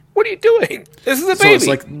What are you doing? This is a baby. So it's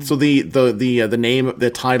like the name,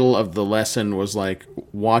 the title of the lesson was like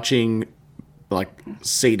watching like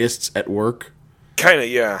sadists at work. Kind of,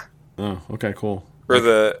 yeah. Oh, okay, cool. Or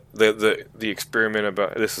the experiment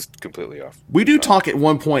about this is completely off. We do talk at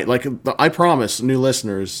one point, like I promise, new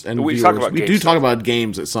listeners and viewers, we do talk about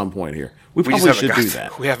games at some point here. We probably should do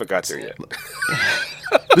that. We haven't got there yet.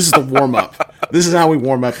 This is the warm up. This is how we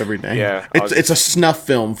warm up every day. Yeah, it's a snuff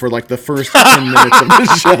film for like the first 10 minutes of the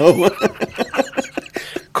show.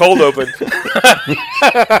 Cold open.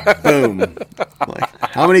 Boom.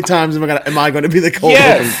 Like, how many times am I going to be the cold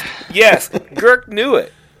open? Yes. Girk knew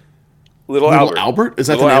it. Little Albert? Is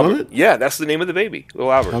that the name of it? Yeah, that's the name of the baby.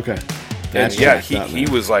 Little Albert. Okay. And yeah, he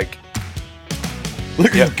was like...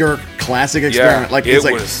 Look at Girk, classic experiment. Yeah, like it's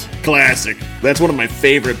like classic. That's one of my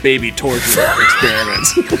favorite baby torture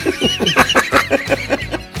experiments.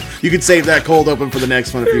 You could save that cold open for the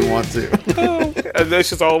next one if you want to. It's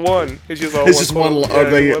just all one. It's just one.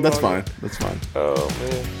 That's fine. That's fine. Oh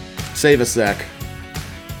man. Save a sec.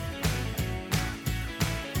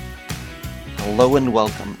 Hello and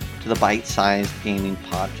welcome to the Bite-Sized Gaming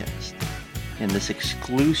Podcast. In this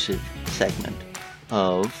exclusive segment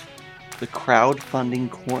of the Crowdfunding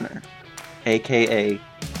Corner, aka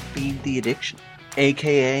Feed the Addiction,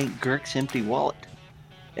 aka Girk's Empty Wallet,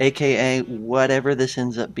 aka whatever this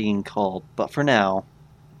ends up being called. But for now,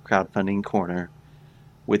 Crowdfunding Corner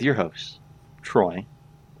with your hosts, Troy,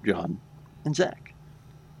 John, and Zach.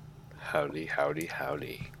 Howdy, howdy,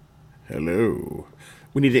 howdy. Hello.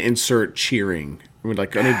 We need to insert cheering. I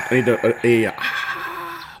need a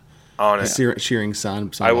cheering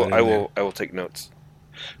sound. I will take notes.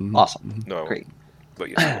 Mm-hmm. Awesome. No, great.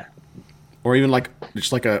 But yes. Or even like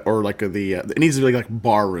just like it needs to be like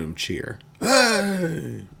bar room cheer.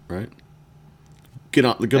 Hey! Right? Get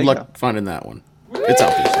on. Good luck finding that one. It's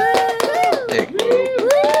out there. There you go.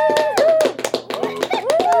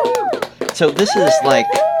 So this is like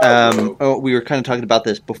we were kind of talking about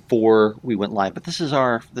this before we went live, but this is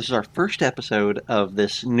our first episode of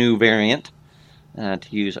this new variant. To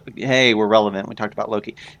use, hey, we're relevant. We talked about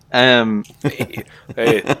Loki. Hey,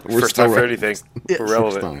 first time for anything. We're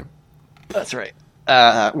relevant. That's right.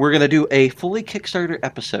 We're going to do a fully Kickstarter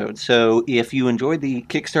episode. So if you enjoyed the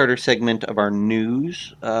Kickstarter segment of our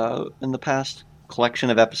news in the past collection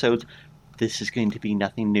of episodes, this is going to be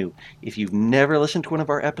nothing new. If you've never listened to one of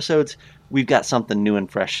our episodes, we've got something new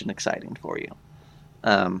and fresh and exciting for you.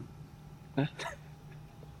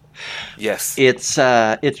 Yes. It's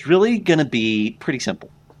really going to be pretty simple.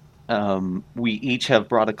 We each have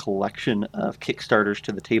brought a collection of Kickstarters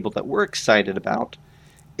to the table that we're excited about,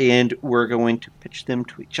 and we're going to pitch them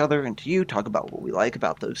to each other and to you, talk about what we like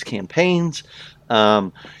about those campaigns,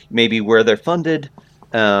 maybe where they're funded,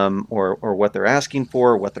 or what they're asking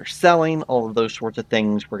for, what they're selling, all of those sorts of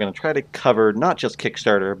things. We're going to try to cover not just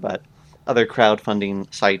Kickstarter, but other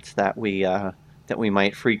crowdfunding sites that we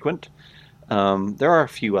might frequent. There are a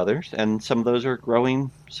few others, and some of those are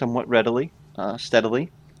growing somewhat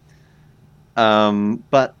steadily.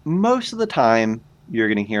 But most of the time, you're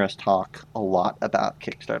going to hear us talk a lot about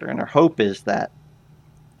Kickstarter, and our hope is that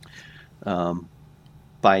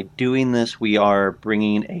by doing this, we are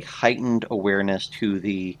bringing a heightened awareness to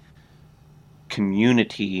the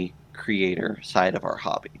community creator side of our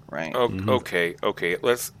hobby, right? Okay.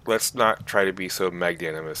 Let's not try to be so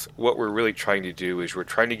magnanimous. What we're really trying to do is we're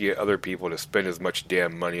trying to get other people to spend as much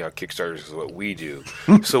damn money on Kickstarters as what we do,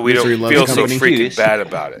 so we don't feel so freaking bad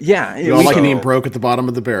about it. Yeah, we all like being broke at the bottom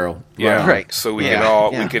of the barrel. Yeah, right. So we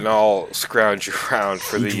can all scrounge around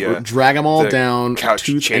for the drag them all down, couch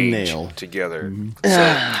tooth and change nail together. So,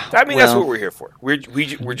 that's what we're here for. We're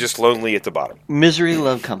just lonely at the bottom. Misery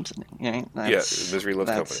love company. Right? Misery loves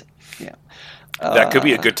company. Yeah, that could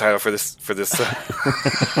be a good title for this for these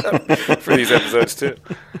episodes too.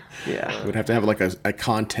 Yeah, we'd have to have like a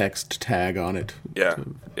context tag on it. Yeah.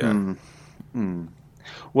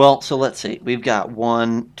 Well, so let's see. We've got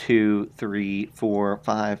 1, 2, 3, 4,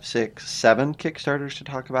 5, 6, 7 Kickstarters to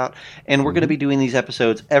talk about, and we're going to be doing these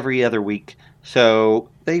episodes every other week. So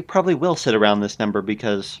they probably will sit around this number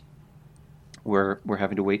because we're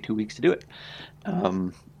having to wait 2 weeks to do it.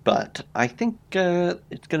 But I think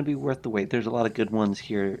it's going to be worth the wait. There's a lot of good ones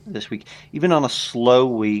here this week. Even on a slow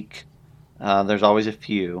week, there's always a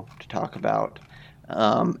few to talk about.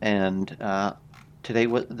 And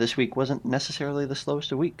this week wasn't necessarily the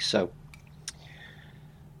slowest of weeks. So,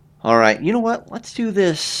 all right, you know what? Let's do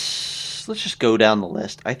this. Let's just go down the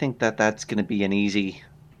list. I think that's going to be an easy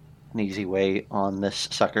way on this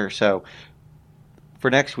sucker. So, for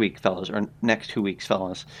next week, fellas, or next 2 weeks,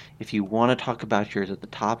 fellas, if you want to talk about yours at the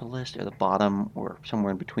top of the list or the bottom or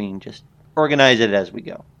somewhere in between, just organize it as we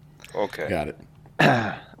go. Okay. Got it.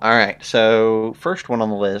 All right. So first one on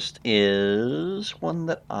the list is one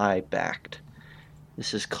that I backed.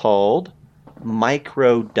 This is called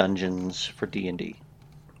Micro Dungeons for D&D.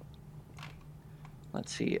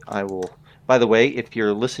 Let's see. I will. By the way, if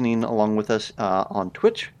you're listening along with us on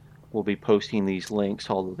Twitch, we'll be posting these links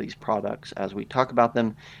to all of these products as we talk about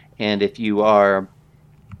them. And if you are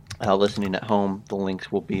listening at home, the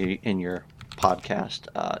links will be in your podcast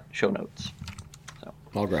show notes. So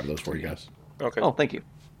I'll grab those for you guys. Okay. Oh, thank you.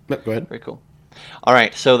 No, go ahead. Very cool. All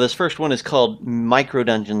right, so this first one is called Micro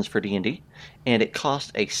Dungeons for D&D, and it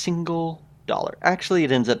costs a single dollar. Actually,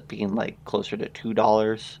 it ends up being like closer to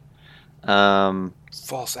 $2.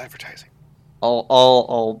 False advertising.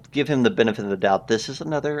 I'll give him the benefit of the doubt. This is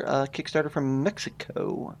another Kickstarter from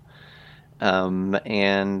Mexico,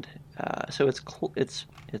 and so it's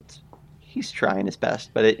he's trying his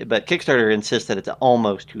best, but Kickstarter insists that it's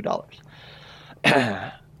almost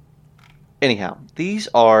 $2. Anyhow, these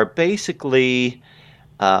are basically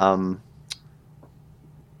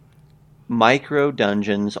micro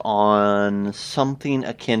dungeons on something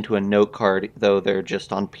akin to a note card, though they're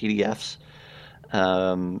just on PDFs.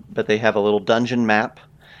 But they have a little dungeon map,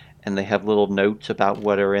 and they have little notes about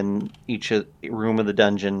what are in each room of the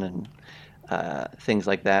dungeon and things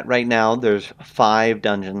like that. Right now, there's 5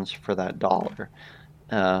 dungeons for that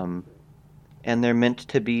 $1. And they're meant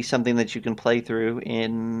to be something that you can play through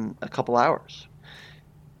in a couple hours.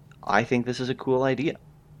 I think this is a cool idea.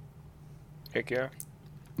 Heck yeah.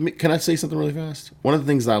 Can I say something really fast? One of the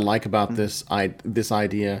things that I like about this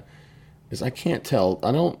idea is I can't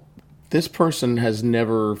tell. This person has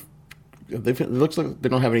never. It looks like they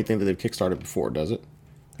don't have anything that they've kickstarted before, does it?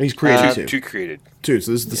 He's created 2 created. 2.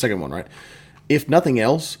 So this is the second one, right? If nothing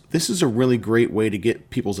else, this is a really great way to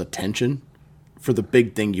get people's attention for the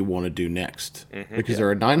big thing you want to do next, because there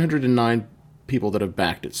are 909 people that have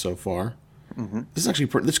backed it so far. This is actually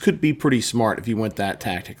this could be pretty smart if you went that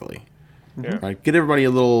tactically. Right? Get everybody a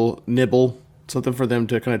little nibble, something for them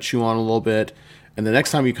to kind of chew on a little bit, and the next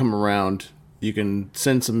time you come around, you can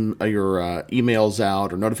send some of your emails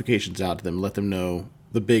out or notifications out to them, let them know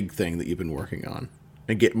the big thing that you've been working on,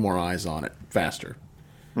 and get more eyes on it faster.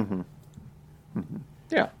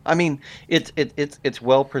 Yeah, I mean it's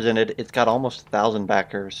well presented. It's got almost 1,000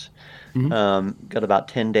 backers. Got about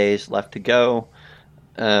 10 days left to go.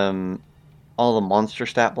 All the monster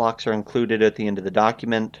stat blocks are included at the end of the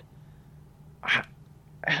document.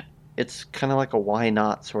 It's kind of like a why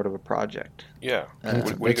not sort of a project. Yeah,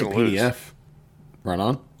 That's a PDF. Right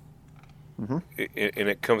on. And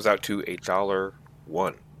it comes out to $1.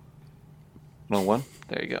 $1.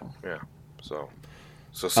 There you go. Yeah. So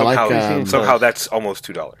somehow that's almost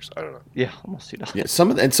 $2. I don't know. Yeah, almost $2. Yeah,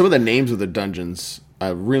 some of the names of the dungeons I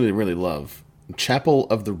really, really love. Chapel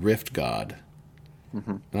of the Rift God.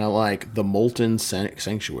 And I like the Molten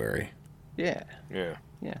Sanctuary. Yeah. Yeah.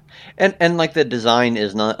 Yeah. And like the design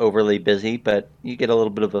is not overly busy, but you get a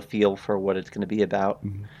little bit of a feel for what it's going to be about.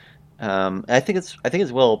 I think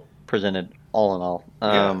it's well presented all in all.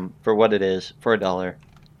 For what it is, for $1.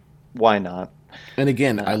 Why not? And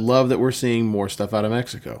again, I love that we're seeing more stuff out of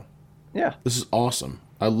Mexico. Yeah. This is awesome.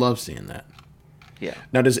 I love seeing that. Yeah.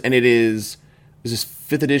 Now is this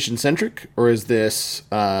 5th edition centric, or is this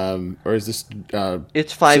it's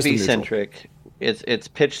 5e centric. It's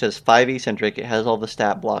pitched as 5e centric. It has all the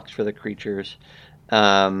stat blocks for the creatures.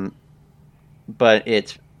 But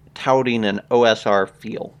it's touting an OSR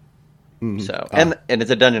feel. So and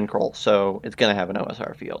it's a dungeon crawl, so it's going to have an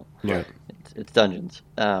OSR feel. Right. It's dungeons.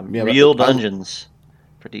 Real dungeons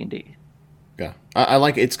for D&D. Yeah. I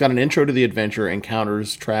like it. It's got an intro to the adventure,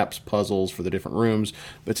 encounters, traps, puzzles for the different rooms,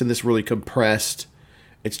 but it's in this really compressed.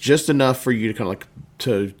 It's just enough for you to kind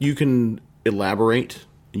of you can elaborate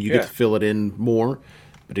and you get to fill it in more,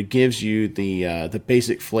 but it gives you the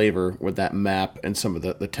basic flavor with that map and some of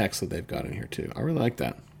the text that they've got in here too. I really like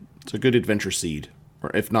that. It's a good adventure seed,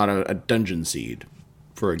 or if not a dungeon seed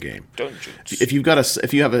for a game. Dungeons. If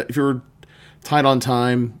you're tight on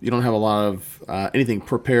time, you don't have a lot of anything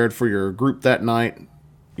prepared for your group that night,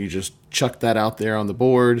 you just chuck that out there on the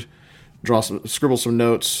board, scribble some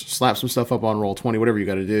notes, slap some stuff up on Roll20, whatever you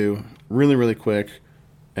got to do, really, really quick,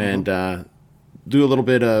 and do a little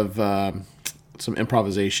bit of some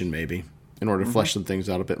improvisation maybe in order to flesh some things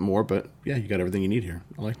out a bit more. But yeah, you got everything you need here.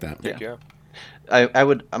 I like that. Yeah. I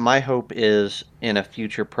would. My hope is in a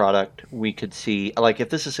future product we could see, like, if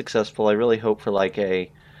this is successful, I really hope for like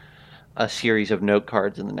a series of note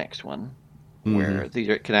cards in the next one, where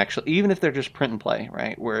these can actually, even if they're just print and play,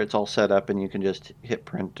 right, where it's all set up and you can just hit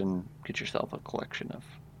print and get yourself a collection of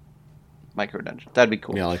micro dungeons. That'd be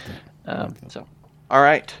cool. Yeah, I like that. So, all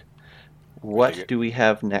right, What do we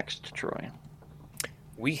have next, Troy?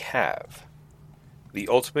 We have the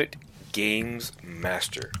Ultimate Games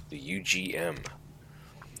Master, the UGM.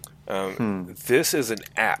 This is an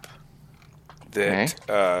app that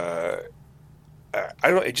I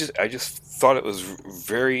don't know. I just thought it was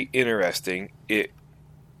very interesting. It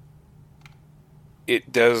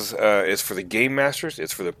does. It's for the game masters.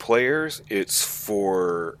 It's for the players. It's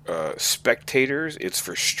for spectators. It's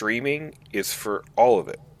for streaming. It's for all of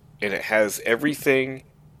it, and it has everything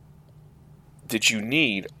that you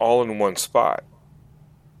need all in one spot.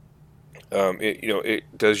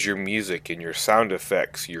 It does your music and your sound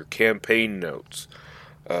effects, your campaign notes,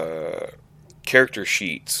 character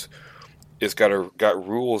sheets. It's got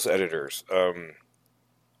rules editors.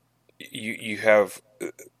 You have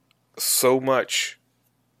so much,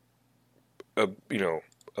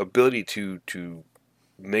 ability to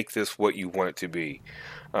make this what you want it to be.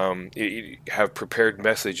 You have prepared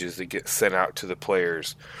messages that get sent out to the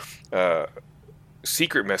players.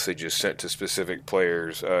 Secret messages sent to specific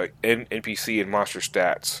players, NPC and monster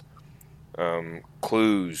stats,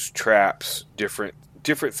 clues, traps, different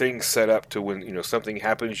things set up to when something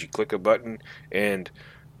happens. You click a button and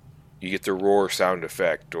you get the roar sound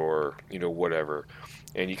effect, or whatever.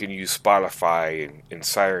 And you can use Spotify and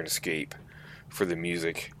Sirenscape for the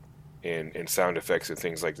music and sound effects and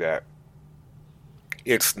things like that.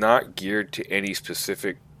 It's not geared to any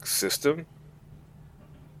specific system,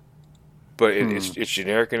 but it's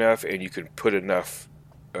generic enough, and you can put enough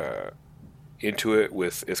into it.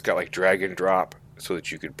 It's got like drag and drop, so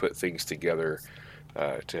that you can put things together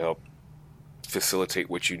to help facilitate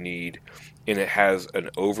what you need. And it has an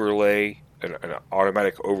overlay, an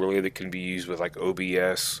automatic overlay that can be used with like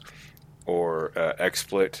OBS or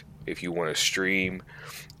XSplit if you want to stream.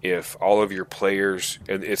 If all of your players,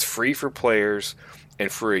 and it's free for players,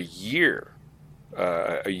 and for a year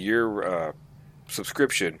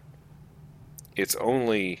subscription, it's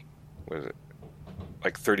only, what is it,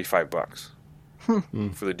 like $35 for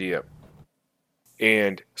the DM.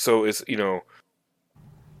 And so it's,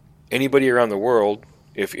 anybody around the world,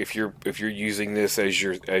 if you're using this as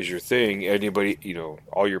your thing, anybody,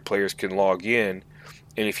 all your players can log in,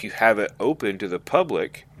 and if you have it open to the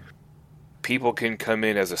public, people can come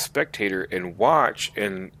in as a spectator and watch,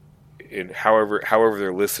 and however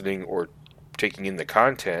they're listening or taking in the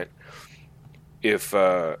content. If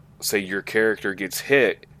say your character gets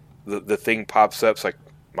hit, the thing pops up. It's like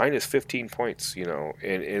minus 15 points,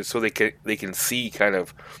 and so they can see kind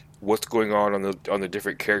of what's going on the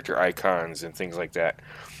different character icons and things like that.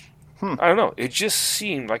 I don't know. It just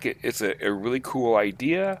seemed like it's a really cool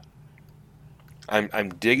idea. I'm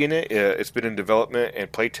digging it. It's been in development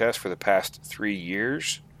and playtest for the past 3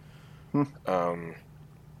 years.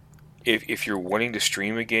 If you're wanting to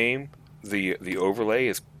stream a game, the overlay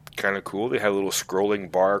is kind of cool. They have a little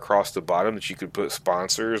scrolling bar across the bottom that you could put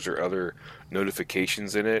sponsors or other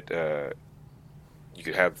notifications in it. You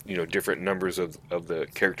could have different numbers of the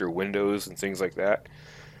character windows and things like that.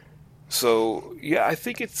 So yeah, I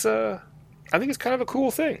think it's kind of a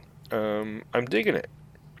cool thing. I'm digging it.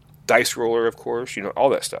 Dice roller, of course, all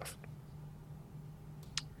that stuff.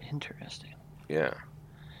 Interesting. Yeah.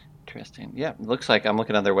 Interesting. Yeah, it looks like I'm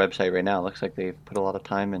looking on their website right now. It looks like they've put a lot of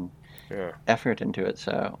time and effort into it.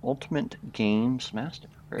 So, Ultimate Games Master.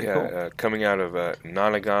 Very cool. Coming out of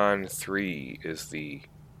Nonagon 3 is the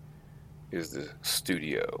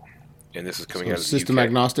studio, and this is coming out of system the UK.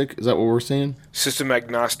 Agnostic. Is that what we're seeing? System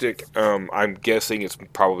agnostic. I'm guessing it's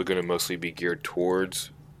probably going to mostly be geared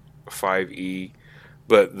towards 5e,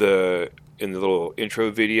 but in the little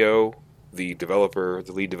intro video, the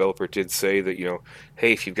lead developer did say that,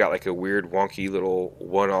 hey, if you've got like a weird, wonky little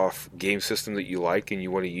one-off game system that you like and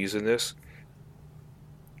you want to use in this,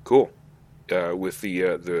 cool. With the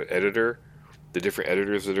editor, the different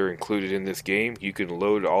editors that are included in this game, you can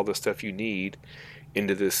load all the stuff you need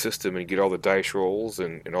into this system and get all the dice rolls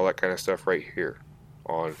and all that kind of stuff right here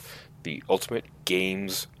on the Ultimate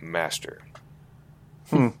Games Master.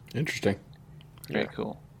 Interesting. Very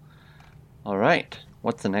cool. All right.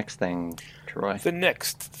 What's the next thing, Troy? The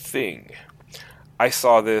next thing. I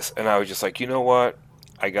saw this and I was just like, you know what?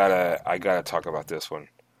 I gotta talk about this one,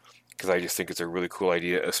 because I just think it's a really cool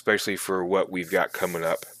idea, especially for what we've got coming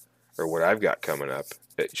up, or what I've got coming up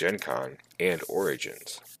at Gen Con and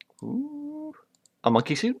Origins. Ooh. A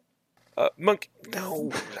monkey suit?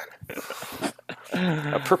 No.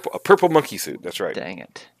 a purple monkey suit. That's right. Dang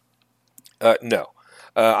it. No.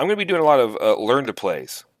 I'm going to be doing a lot of learn to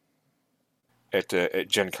plays at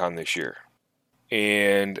Gen Con this year.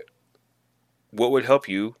 And what would help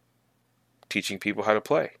you teaching people how to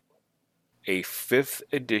play? A 5th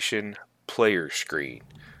edition player screen.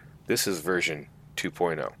 This is version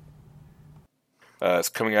 2.0. It's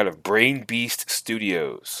coming out of Brain Beast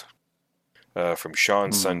Studios from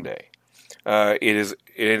Sean Sunday. It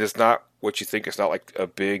is not what you think. It's not like a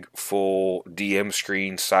big full DM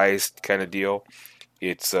screen sized kind of deal.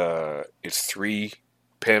 It's 3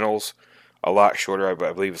 panels, a lot shorter.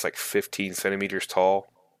 I believe it's like 15 centimeters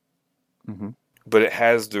tall. Mm-hmm. But it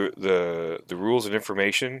has the rules and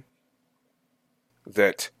information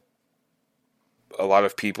that a lot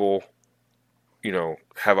of people,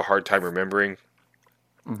 have a hard time remembering.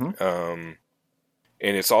 Mm-hmm.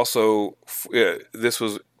 And it's also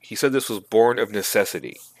he said this was born of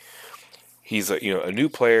necessity. He's a new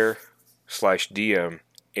player / DM,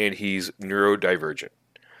 and he's neurodivergent.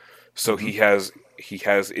 So he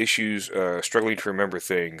has issues struggling to remember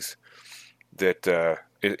things that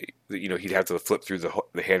he'd have to flip through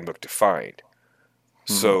the handbook to find.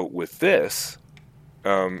 Mm-hmm. So with this,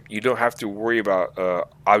 you don't have to worry about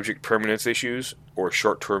object permanence issues or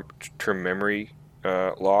short-term memory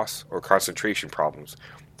loss or concentration problems.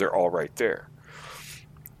 They're all right there.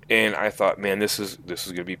 And I thought, man, this is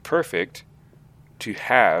going to be perfect to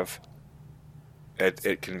have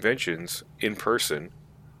at conventions in person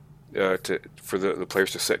for the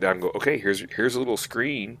players to sit down and go, okay, here's a little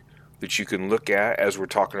screen that you can look at as we're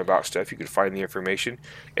talking about stuff. You can find the information,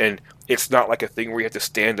 and it's not like a thing where you have to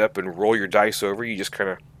stand up and roll your dice over. You just kind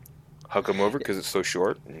of hug them over because it's so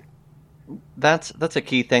short. That's a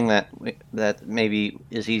key thing that maybe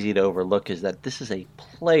is easy to overlook, is that this is a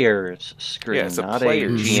player's screen, yeah, it's a not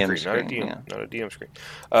player's a GM screen, screen. not a DM screen.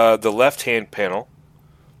 The left-hand panel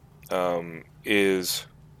is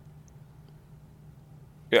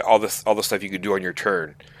all the stuff you could do on your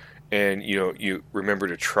turn, and you remember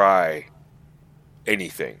to try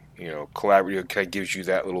anything. Collaborative kind of gives you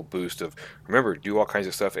that little boost of remember, do all kinds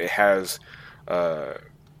of stuff. It has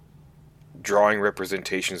drawing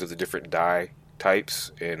representations of the different die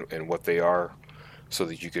types and what they are, so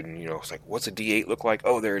that you can, it's like, what's a D8 look like?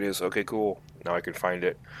 Oh, there it is. Okay, cool. Now I can find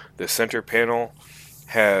it. The center panel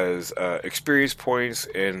has experience points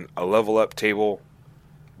and a level up table,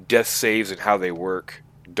 death saves and how they work,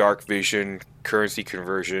 dark vision, currency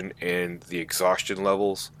conversion, and the exhaustion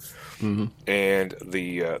levels. Mm-hmm. And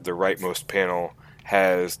the rightmost panel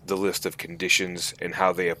has the list of conditions and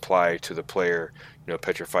how they apply to the player.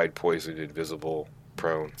 Petrified, poisoned, invisible,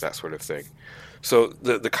 prone, that sort of thing. So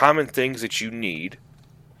the common things that you need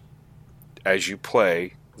as you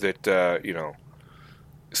play that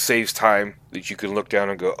saves time, that you can look down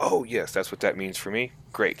and go, oh yes, that's what that means for me.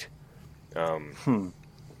 Great.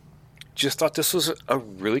 Just thought this was a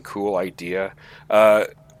really cool idea. I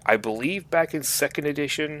believe back in 2nd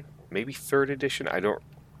edition, maybe 3rd edition, I don't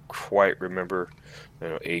quite remember.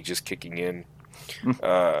 Age is kicking in.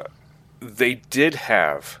 They did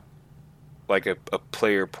have like a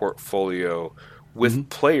player portfolio with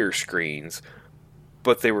player screens,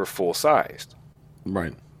 but they were full sized.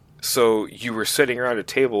 Right. So you were sitting around a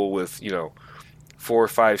table with 4,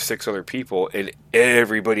 5, 6 other people, and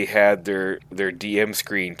everybody had their DM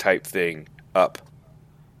screen type thing up,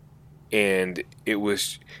 and it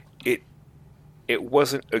wasn't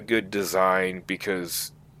a good design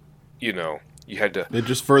because you had to. It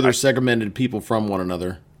just further segmented people from one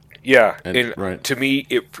another. Yeah, right. To me,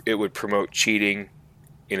 it would promote cheating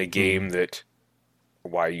in a game that.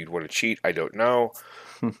 Why you'd want to cheat, I don't know.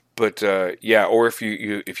 But or if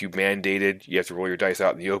you mandated you have to roll your dice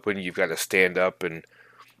out in the open, you've got to stand up and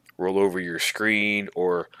roll over your screen,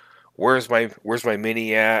 or where's my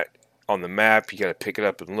mini at on the map? You got to pick it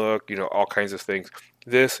up and look. All kinds of things.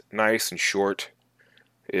 This nice and short.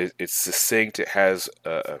 It's succinct. It has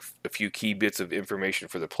a few key bits of information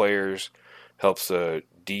for the players. Helps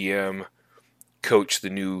DM coach the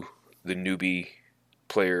newbie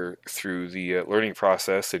player through the learning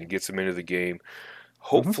process and gets them into the game.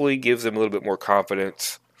 Hopefully gives them a little bit more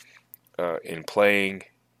confidence in playing,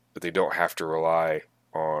 but they don't have to rely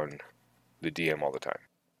on the DM all the time.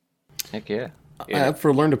 Heck yeah.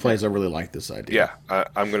 For learn to plays, I really like this idea. Yeah,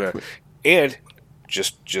 I'm gonna, and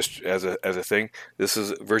just as a thing, this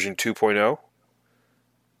is version 2.0.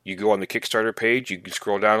 You go on the Kickstarter page, you can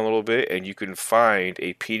scroll down a little bit, and you can find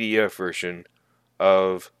a PDF version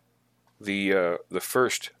of the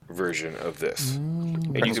first version of this.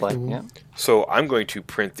 And you can, So I'm going to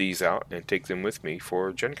print these out and take them with me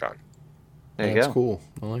for Gen Con. That's cool.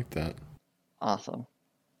 I like that. Awesome.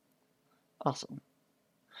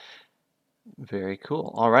 Very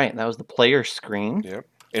cool. All right, that was the player screen. Yep.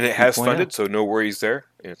 And it has funded, so no worries there.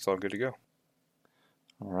 And it's all good to go.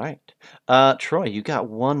 All right. Troy, you got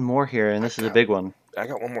one more here, and this is a big one. I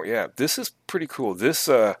got one more. Yeah, this is pretty cool. This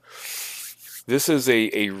is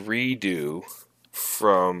a redo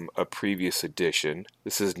from a previous edition.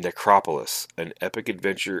 This is Necropolis, an epic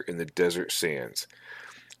adventure in the desert sands.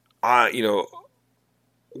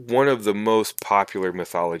 One of the most popular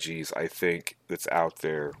mythologies I think that's out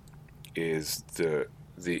there is the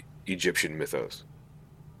Egyptian mythos.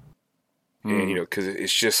 And because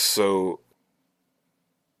it's just so,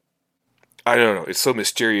 I don't know, it's so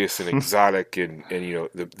mysterious and exotic, and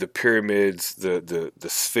the pyramids, the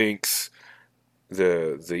Sphinx,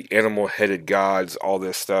 the animal headed gods, all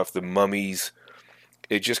this stuff, the mummies.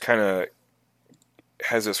 It just kind of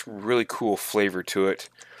has this really cool flavor to it.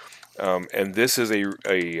 And this is a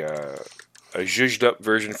zhuzhed up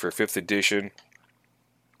version for 5th edition.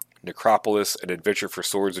 Necropolis, an adventure for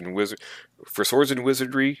swords and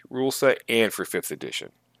wizardry rule set, and for 5th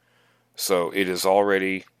edition. So it is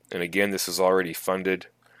already, and again, this is already funded.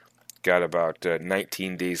 Got about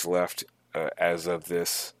 19 days left as of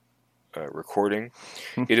this recording.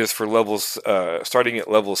 It is for levels, starting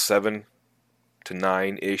at level 7 to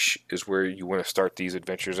 9-ish is where you want to start these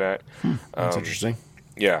adventures at. That's interesting.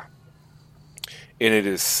 Yeah. And it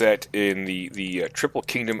is set in the triple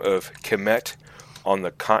kingdom of Kemet on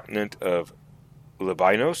the continent of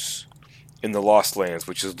Libynos in the Lost Lands,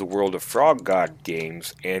 which is the world of Frog God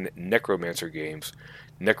Games and Necromancer Games.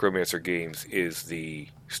 Necromancer Games is the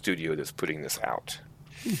studio that's putting this out.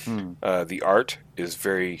 The art is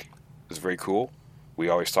very cool. We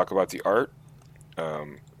always talk about the art.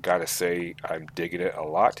 Gotta say, I'm digging it a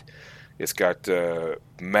lot. It's got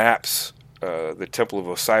maps, the Temple of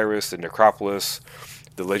Osiris, the Necropolis,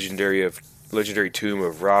 the legendary tomb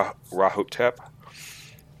of Rahotep,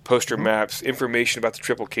 poster maps, information about the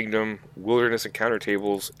Triple Kingdom, wilderness encounter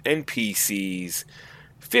tables, NPCs,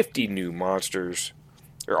 50 new monsters,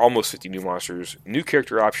 or almost 50 new monsters, new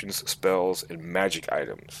character options, spells, and magic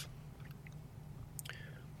items.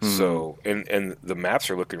 So, and the maps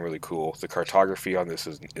are looking really cool. The cartography on this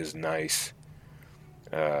is nice.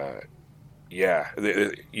 Yeah,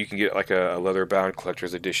 you can get like a leather-bound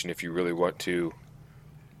collector's edition if you really want to.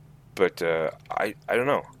 But I don't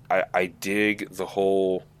know. I dig the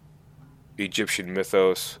whole Egyptian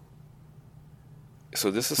mythos. So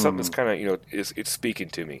this is something that's kind of, it's speaking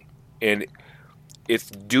to me. And it's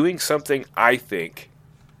doing something, I think,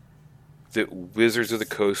 that Wizards of the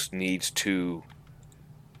Coast needs to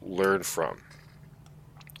learn from.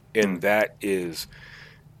 And that is,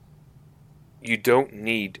 you don't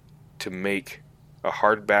need to make a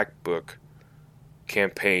hardback book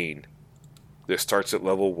campaign that starts at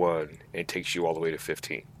level 1 and takes you all the way to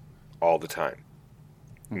 15 all the time.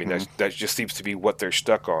 I mean, that just seems to be what they're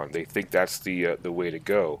stuck on. They think that's the way to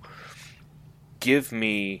go. Give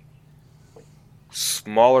me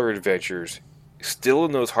smaller adventures still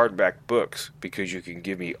in those hardback books, because you can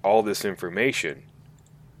give me all this information,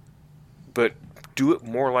 but do it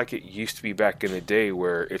more like it used to be back in the day,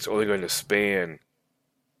 where it's only going to span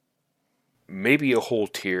maybe a whole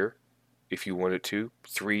tier if you wanted to,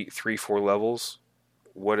 4 levels,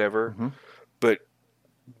 whatever. But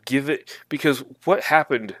give it, because what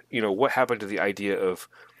happened to the idea of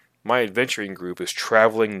my adventuring group is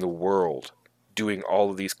traveling the world, doing all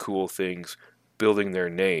of these cool things, building their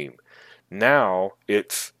name. Now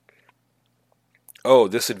it's,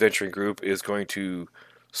 this adventuring group is going to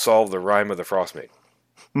solve the rhyme of the Frostmaiden.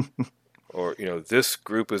 Or, this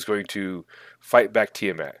group is going to fight back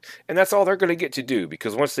Tiamat. And that's all they're going to get to do,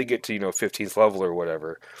 because once they get to, 15th level or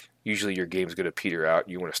whatever, usually your game's going to peter out.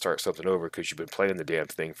 You want to start something over because you've been playing the damn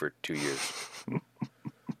thing for 2 years.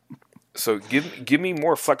 So give me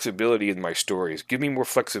more flexibility in my stories. Give me more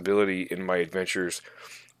flexibility in my adventures.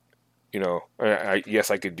 Yes,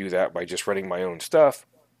 I could do that by just running my own stuff.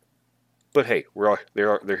 But hey,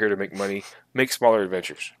 they're here to make money. Make smaller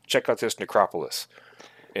adventures. Check out this Necropolis.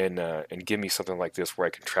 And give me something like this where I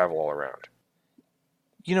can travel all around.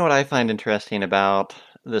 You know what I find interesting about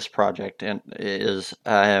this project is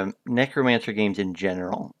Necromancer Games in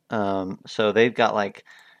general. So they've got like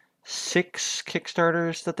 6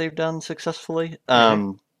 Kickstarters that they've done successfully.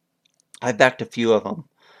 I've backed a few of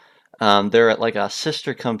them. They're at like a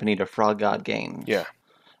sister company to Frog God Games. Yeah.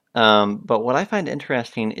 But what I find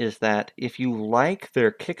interesting is that if you like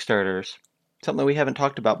their Kickstarters, something that we haven't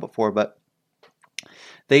talked about before, but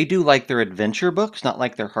they do like their adventure books, not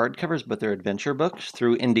like their hardcovers, but their adventure books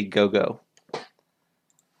through Indiegogo.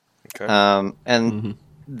 Okay. And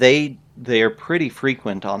they are pretty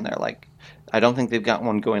frequent on there. Like, I don't think they've got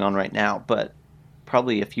one going on right now, but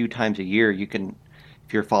probably a few times a year you can,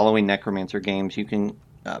 if you're following Necromancer Games, you can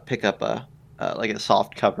pick up a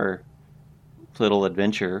soft cover little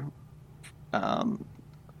adventure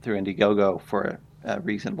through Indiegogo for a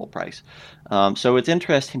reasonable price. So it's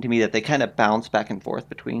interesting to me that they kind of bounce back and forth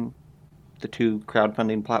between the two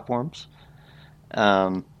crowdfunding platforms.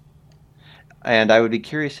 And I would be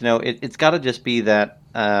curious to know, it's got to just be that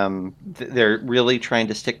they're really trying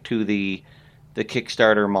to stick to the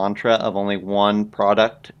Kickstarter mantra of only one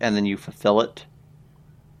product, and then you fulfill it,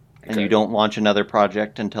 and you don't launch another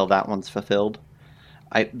project until that one's fulfilled.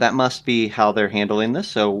 That must be how they're handling this.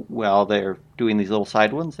 So while they're doing these little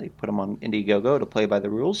side ones, they put them on Indiegogo to play by the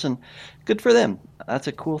rules, and good for them. That's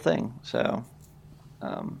a cool thing. So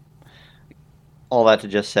all that to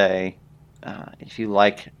just say, if you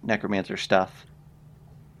like Necromancer stuff,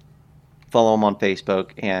 follow them on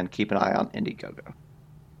Facebook and keep an eye on Indiegogo.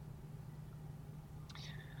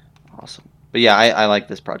 Awesome. But yeah, I like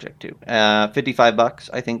this project too. $55,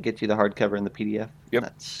 I think, gets you the hardcover and the PDF.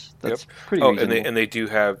 Yep. That's pretty reasonable. and they do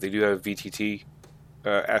have VTT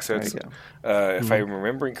assets. If I'm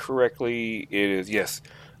remembering correctly, it is, yes,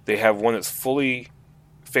 they have one that's fully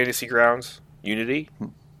Fantasy Grounds Unity.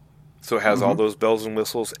 So it has all those bells and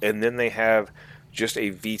whistles, and then they have just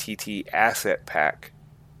a VTT asset pack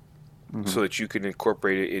so that you can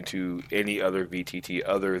incorporate it into any other VTT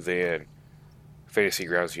other than Fantasy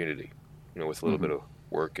Grounds Unity, with a little bit of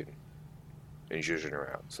work and zhuzhing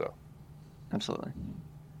around. So, absolutely.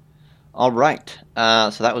 All right.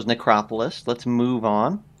 So that was Necropolis. Let's move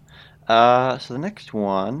on. So the next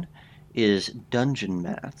one is Dungeon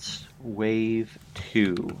Mats Wave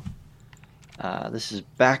 2. This is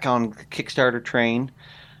back on the Kickstarter train.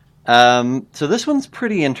 So this one's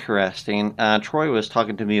pretty interesting. Troy was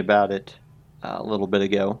talking to me about it a little bit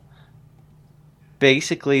ago.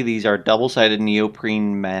 Basically, these are double-sided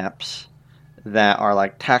neoprene maps that are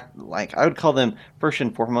like I would call them first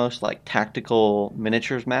and foremost like tactical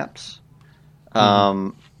miniatures maps.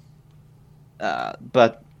 But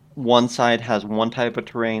one side has one type of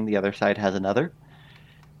terrain, the other side has another.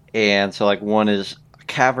 And so like one is a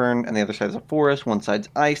cavern and the other side is a forest, one side's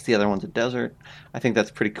ice, the other one's a desert. I think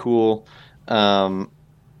that's pretty cool. And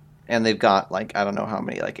they've got like, I don't know how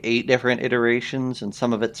many, like 8 different iterations, and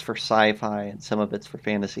some of it's for sci-fi and some of it's for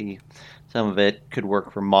fantasy. Some of it could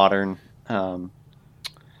work for modern.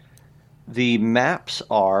 The maps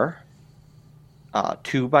are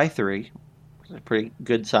 2x3. It's a pretty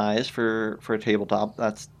good size for a tabletop.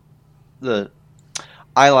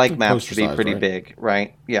 I like maps to be pretty big,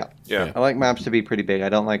 right? Yeah. I like maps to be pretty big. I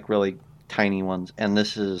don't like really tiny ones, and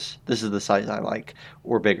this is the size I like,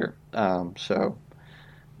 or bigger. So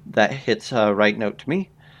that hits a right note to me.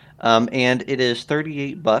 And it is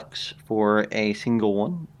 $38 for a single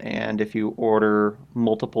one, and if you order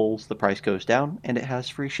multiples, the price goes down, and it has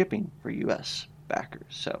free shipping for U.S. backers.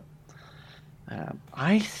 So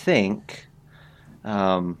I think,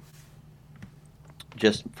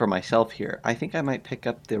 just for myself here, I think I might pick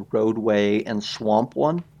up the Roadway and Swamp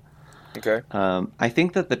one. Okay. I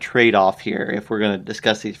think that the trade-off here, if we're going to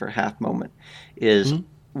discuss these for a half moment, is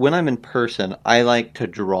when I'm in person, I like to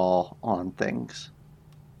draw on things.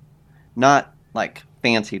 Not like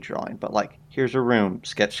fancy drawing, but like, here's a room,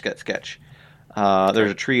 sketch, sketch, sketch.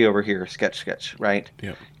 There's a tree over here, sketch, sketch, right?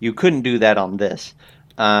 Yep. You couldn't do that on this.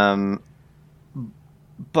 But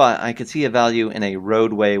I could see a value in a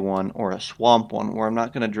roadway one or a swamp one where I'm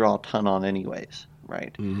not going to draw a ton on anyways,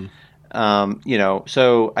 right?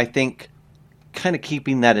 So I think kind of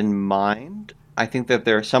keeping that in mind, I think that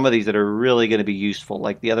there are some of these that are really going to be useful.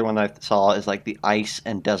 Like the other one I saw is like the ice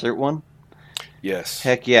and desert one. Yes.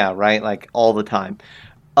 Heck yeah, right? Like all the time.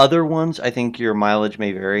 Other ones, I think your mileage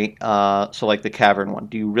may vary. So like the cavern one.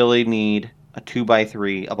 Do you really need a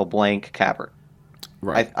 2x3 of a blank cavern?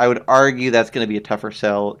 Right. I would argue that's going to be a tougher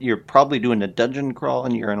sell. You're probably doing a dungeon crawl,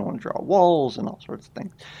 and you're going to want to draw walls and all sorts of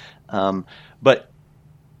things. But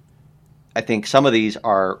I think some of these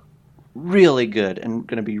are really good and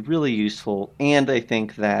going to be really useful. And I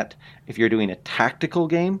think that if you're doing a tactical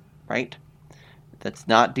game, right, that's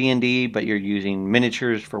not D&D, but you're using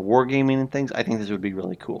miniatures for wargaming and things, I think this would be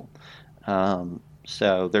really cool.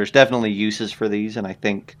 So there's definitely uses for these, and I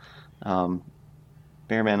think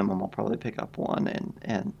bare minimum I'll probably pick up one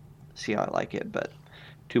and see how I like it. But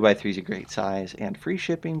 2x3 is a great size, and free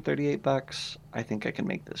shipping, $38. I think I can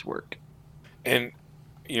make this work. And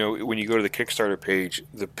when you go to the Kickstarter page,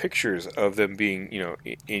 the pictures of them being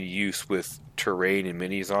in use with terrain and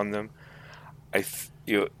minis on them,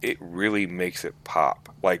 it really makes it pop.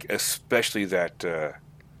 Like especially that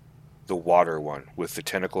the water one with the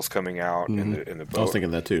tentacles coming out in the boat. I was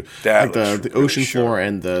thinking that too. That like the ocean floor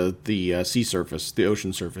and the sea surface, the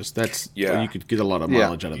ocean surface. That's you could get a lot of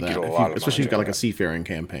mileage out of that, especially if you've got like a seafaring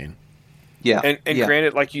campaign. Yeah, and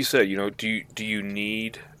granted, like you said, do you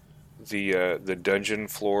need the dungeon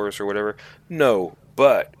floors or whatever? No,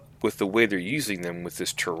 but with the way they're using them with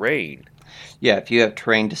this terrain, Yeah, if you have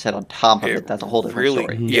terrain to set on top of it, that's a whole different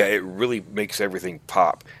story. Yeah, it really makes everything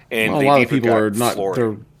pop. And a lot of people are not.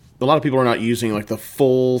 A lot of people are not using like the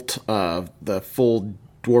full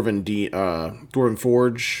Dwarven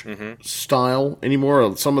Forge style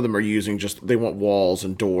anymore. Some of them are using they want walls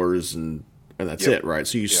and doors and that's it, right?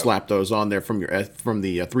 So you slap those on there from the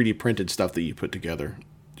 3D printed stuff that you put together.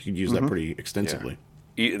 You can use that pretty extensively.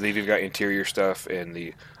 Yeah. They've got interior stuff,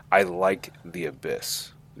 and I like the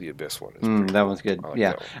Abyss. The Abyss one is that one's good.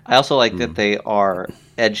 I also like that they are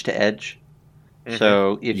edge to edge.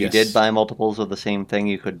 So if you did buy multiples of the same thing,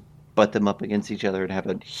 you could butt them up against each other and have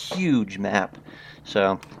a huge map.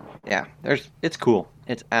 So yeah, it's cool.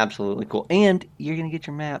 It's absolutely cool, and you're gonna get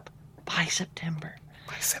your map by September.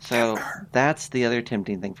 So that's the other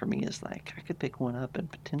tempting thing for me is like I could pick one up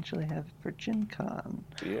and potentially have it for Gen Con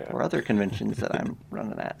or other conventions that I'm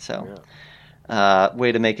running at. So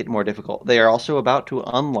way to make it more difficult. They are also about to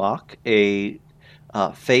unlock a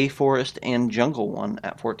Fey Forest and Jungle one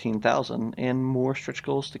at 14,000 and more stretch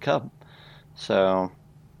goals to come. So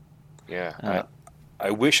I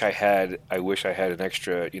wish I had an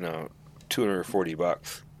extra,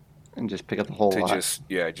 $240 and just pick up the whole lot.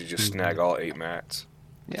 To just snag all 8 mats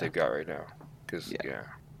they've got right now.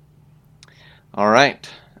 All right,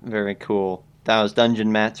 very cool. That was Dungeon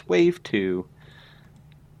Mats Wave 2.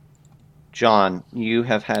 John, you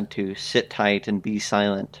have had to sit tight and be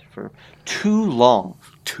silent for too long.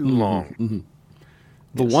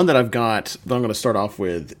 The one that I've got that I'm going to start off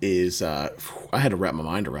with is I had to wrap my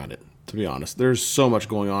mind around it, to be honest. There's so much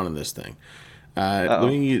going on in this thing. Let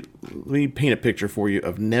me paint a picture for you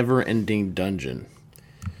of Never Ending Dungeon.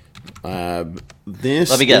 Let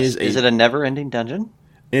me guess. Is it a never-ending dungeon?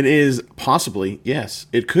 It is possibly, yes.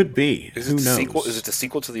 It could be. Who knows? Is it the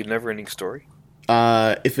sequel to the Never-Ending Story?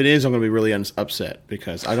 If it is, I'm going to be really upset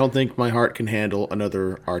because I don't think my heart can handle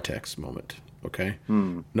another Artex moment. Okay?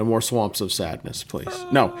 No more swamps of sadness, please.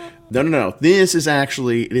 No. This is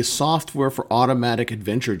it is software for automatic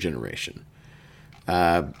adventure generation.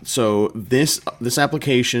 So this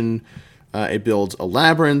application, it builds a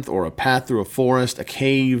labyrinth or a path through a forest, a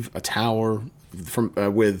cave, a tower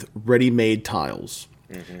with ready-made tiles.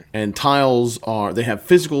 And tiles they have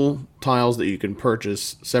physical tiles that you can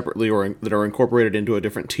purchase separately or that are incorporated into a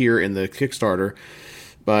different tier in the Kickstarter.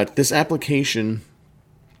 But this application,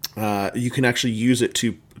 you can actually use it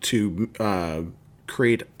to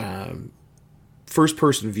create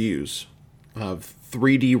first-person views of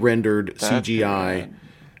 3D rendered CGI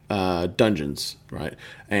dungeons, right?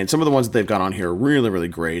 And some of the ones that they've got on here are really, really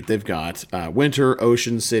great. They've got winter,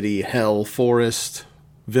 ocean, city, hell, forest,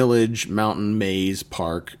 village, mountain, maze,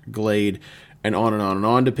 park, glade, and on and on and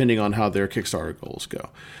on, depending on how their Kickstarter goals go.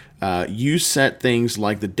 You set things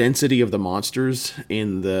like the density of the monsters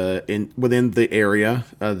within the area,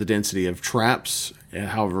 the density of traps,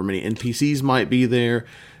 however many NPCs might be there,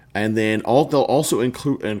 and then they'll also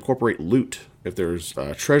incorporate loot. If there's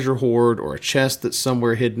a treasure hoard or a chest that's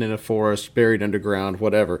somewhere hidden in a forest, buried underground,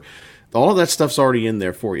 whatever, all of that stuff's already in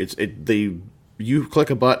there for you. You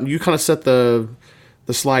click a button, you kind of set the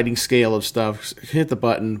sliding scale of stuff, hit the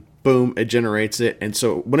button, boom, it generates it. And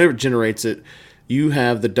so whenever it generates it, you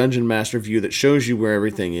have the Dungeon Master view that shows you where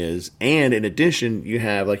everything is. And in addition, you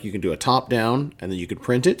have you can do a top down and then you can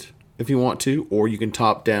print it if you want to, or you can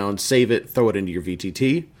top down, save it, throw it into your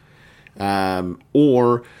VTT,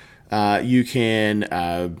 or you can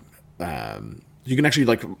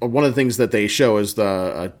actually one of the things that they show is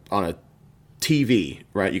on a TV,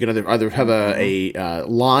 right? You can either have a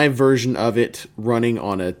live version of it running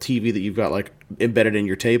on a TV that you've got embedded in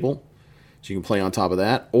your table, so you can play on top of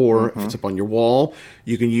that, or if it's up on your wall,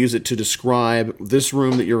 you can use it to describe this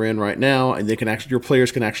room that you're in right now, and your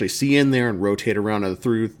players can actually see in there and rotate around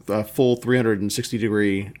through a full 360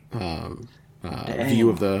 degree view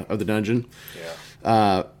of the dungeon.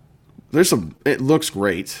 Yeah. It looks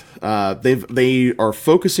great. They are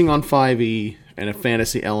focusing on 5e and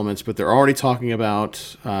fantasy elements, but they're already talking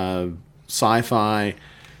about sci-fi,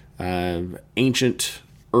 ancient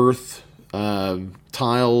Earth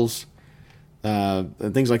tiles,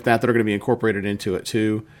 and things like that are going to be incorporated into it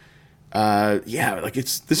too.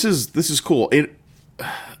 This is cool.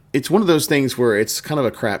 It's one of those things where it's kind of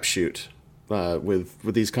a crapshoot with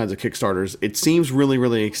these kinds of Kickstarters. It seems really,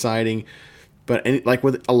 really exciting. But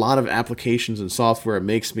with a lot of applications and software, it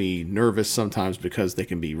makes me nervous sometimes because they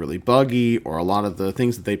can be really buggy, or a lot of the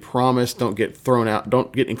things that they promise don't get thrown out,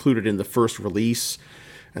 don't get included in the first release,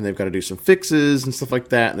 and they've got to do some fixes and stuff like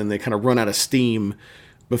that, and then they kind of run out of steam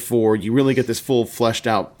before you really get this full fleshed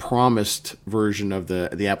out promised version of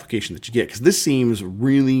the application that you get. Because this seems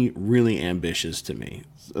really, really ambitious to me.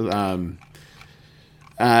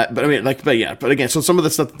 But I mean, but again, so some of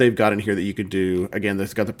the stuff that they've got in here that you could do, again,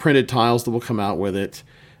 they've got the printed tiles that will come out with it.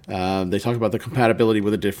 They talk about the compatibility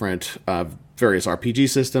with the different various RPG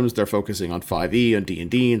systems. They're focusing on 5e and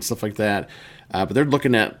D&D and stuff like that. But they're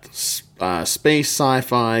looking at space,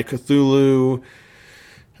 sci-fi, Cthulhu,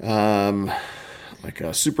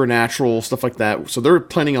 supernatural, stuff like that. So they're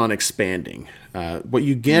planning on expanding. What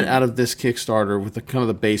you get out of this Kickstarter with the kind of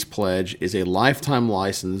the base pledge is a lifetime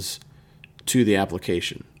license to the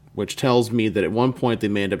application, which tells me that at one point they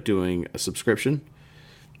may end up doing a subscription.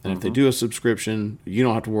 And if they do a subscription, you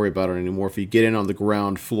don't have to worry about it anymore. If you get in on the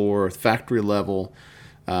ground floor, factory level,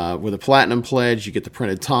 with a platinum pledge, you get the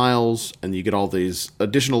printed tiles, and you get all these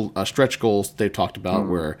additional stretch goals that they've talked about,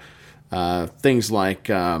 where things like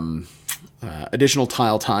additional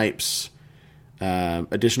tile types,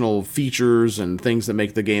 additional features, and things that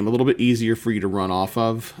make the game a little bit easier for you to run off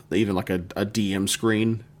of, even like a DM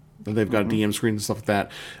screen. They've got DM screens and stuff like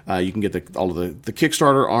that. You can get all of the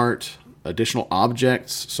Kickstarter art, additional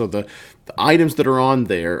objects. So the items that are on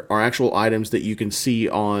there are actual items that you can see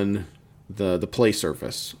on the play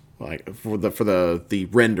surface, like for the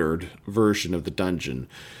rendered version of the dungeon.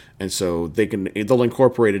 And so they'll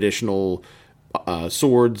incorporate additional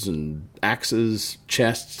swords and axes,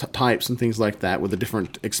 chests types, and things like that with the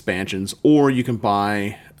different expansions. Or you can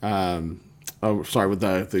buy with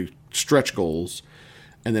the stretch goals.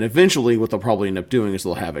 And then eventually what they'll probably end up doing is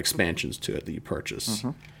they'll have expansions to it that you purchase.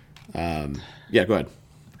 Go ahead.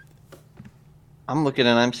 I'm looking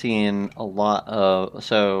and I'm seeing a lot of...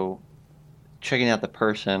 So checking out the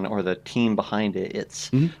person or the team behind it,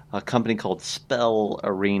 it's a company called Spell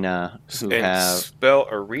Arena. Spell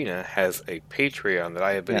Arena has a Patreon that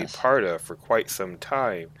I have been a part of for quite some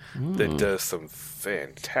time that does some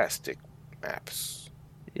fantastic maps.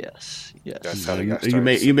 Yes. That's how they got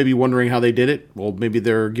started. You may be wondering how they did it. Well, maybe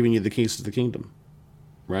they're giving you the keys to the kingdom,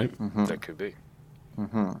 right? That could be.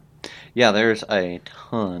 Yeah, there's a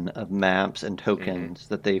ton of maps and tokens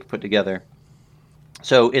that they've put together.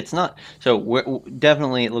 So it's not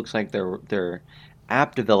definitely it looks like their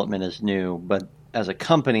app development is new, but as a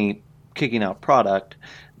company kicking out product,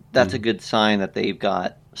 that's a good sign that they've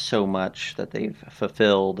got so much that they've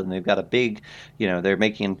fulfilled, and they've got a big, they're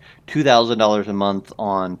making $2,000 a month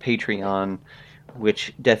on Patreon,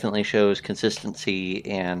 which definitely shows consistency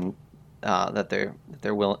and that they're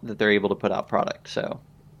able to put out product. So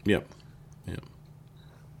yep.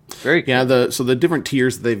 Very cool. Yeah. So the different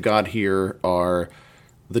tiers that they've got here are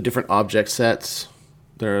the different object sets.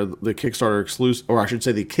 They're the Kickstarter exclusive, or I should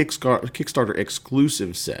say the Kickstarter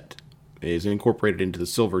exclusive set is incorporated into the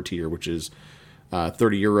silver tier, which is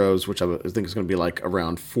 30 euros, which I think is going to be like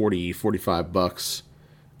around $45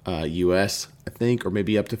 US, I think, or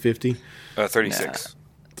maybe up to 50. 36.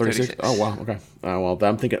 36. Oh wow. Okay.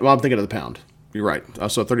 I'm thinking of the pound. You're right.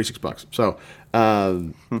 So $36. So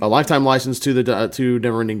a lifetime license to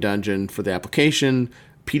Neverending Dungeon for the application.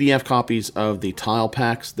 PDF copies of the tile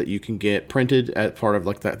packs that you can get printed as part of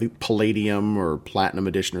like the Palladium or Platinum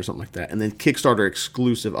edition or something like that, and then Kickstarter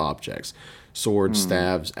exclusive objects, swords,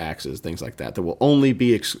 staves, axes, things like that will only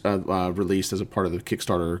be released as a part of the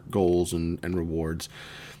Kickstarter goals and rewards.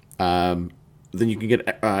 Then you can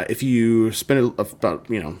get if you spend about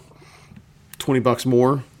 $20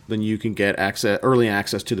 more, then you can get early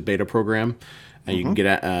access to the beta program, and you can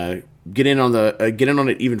get in on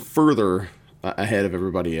it even further ahead of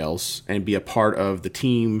everybody else and be a part of the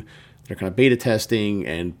team. They're kind of beta testing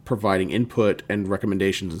and providing input and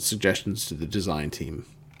recommendations and suggestions to the design team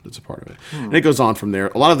that's a part of it. And it goes on from there.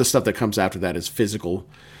 A lot of the stuff that comes after that is physical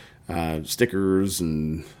stickers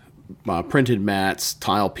and printed mats,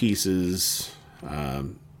 tile pieces,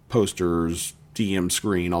 posters, DM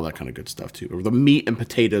screen, all that kind of good stuff too. But the meat and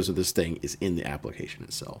potatoes of this thing is in the application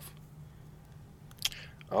itself.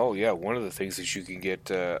 Oh yeah, one of the things that you can get,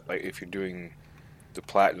 like if you're doing the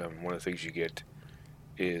platinum, one of the things you get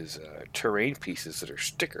is terrain pieces that are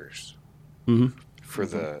stickers for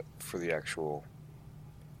the actual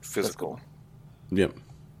physical. Yep.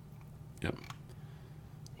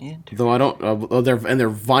 Though I don't, they're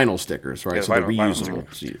vinyl stickers, right? Yeah, so they're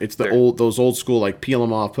reusable. Stickers. It's those old school, like peel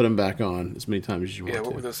them off, put them back on as many times as you want. Yeah,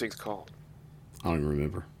 what were those things called? I don't even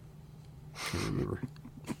remember. Can't remember.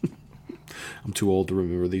 I'm too old to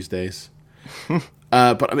remember these days. But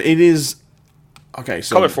I mean, it is okay.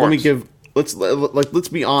 So let's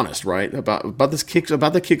be honest, right? About the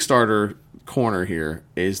Kickstarter corner here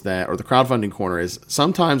is that, or the crowdfunding corner is,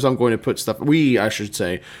 sometimes I'm going to put stuff. I should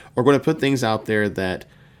say, are going to put things out there that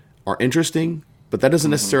are interesting, but that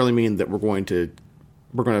doesn't necessarily mean that we're going to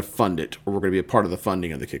fund it or we're going to be a part of the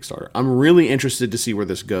funding of the Kickstarter. I'm really interested to see where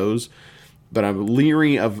this goes, but I'm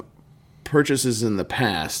leery of purchases in the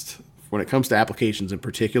past, when it comes to applications in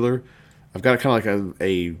particular, I've got kind of like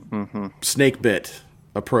a snake bit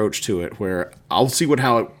approach to it, where I'll see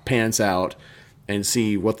how it pans out and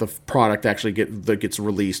see what the product actually that gets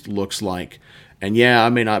released looks like. And yeah, I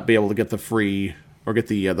may not be able to get the free or get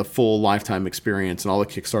the full lifetime experience and all the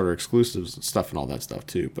Kickstarter exclusives and stuff and all that stuff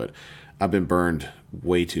too. But I've been burned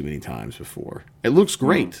way too many times before. It looks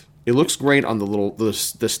great. It looks great on the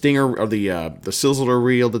stinger or the sizzler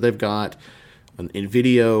reel that they've got in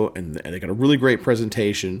video, and they got a really great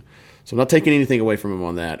presentation. So I'm not taking anything away from them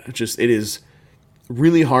on that. It is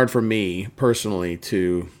really hard for me personally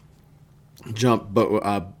to jump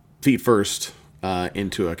feet first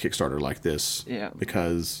into a Kickstarter like this,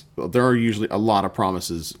 because there are usually a lot of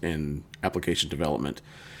promises in application development,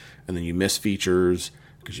 and then you miss features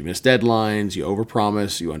because you miss deadlines, you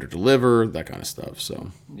overpromise, you underdeliver, that kind of stuff.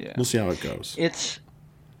 So we'll see how it goes. It's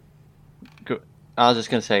good. I was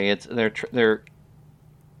just gonna say they're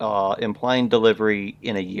implying delivery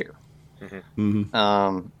in a year,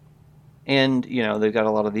 and they've got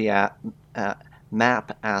a lot of the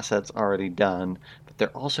map assets already done, but they're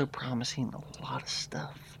also promising a lot of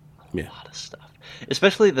stuff. A lot of stuff,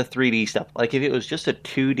 especially the 3D stuff. Like if it was just a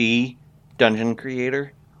 2D dungeon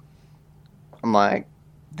creator, I'm like,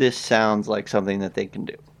 this sounds like something that they can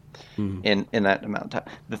do in that amount of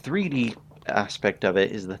time. The 3D aspect of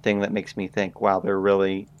it is the thing that makes me think, wow, they're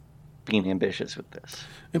really being ambitious with this.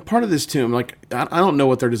 And part of this too, I'm like, I don't know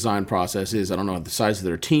what their design process is. I don't know the size of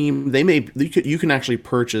their team. You can actually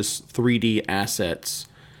purchase 3D assets,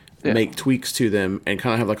 make tweaks to them, and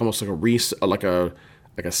kind of have like almost like a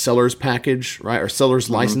seller's package, right? Or seller's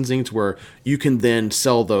licensing, to where you can then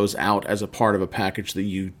sell those out as a part of a package that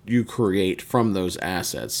you create from those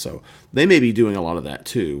assets. So they may be doing a lot of that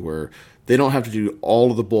too, where they don't have to do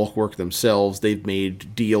all of the bulk work themselves. They've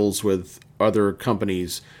made deals with other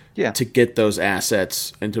companies to get those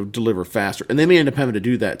assets and to deliver faster. And they may end up having to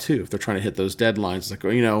do that too if they're trying to hit those deadlines. It's like,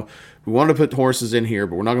 we wanted to put horses in here,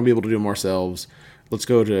 but we're not going to be able to do them ourselves. Let's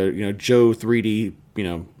go to Joe 3D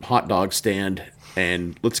hot dog stand,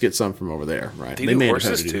 and let's get some from over there, right? They do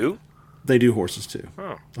horses too? They do horses too.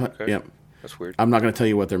 Oh, okay. Yep. That's weird. I'm not going to tell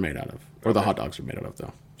you what they're made out of, or the hot dogs are made out of,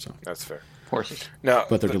 though. So that's fair. Horses. No,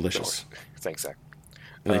 but they're delicious. Thanks, Zach.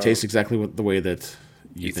 And they taste exactly the way that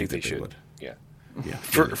you think they should. Yeah. Yeah.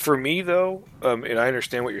 For me though, and I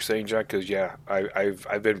understand what you're saying, Jack, because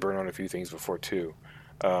I've been burned on a few things before too.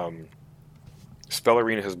 Spell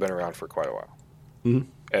Arena has been around for quite a while,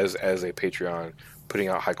 as a Patreon, putting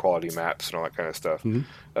out high quality maps and all that kind of stuff.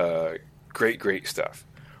 Great stuff.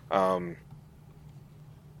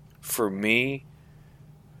 For me,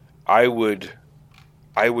 I would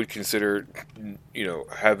consider,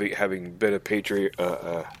 having been a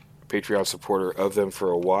Patreon supporter of them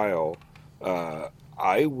for a while,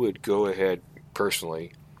 I would go ahead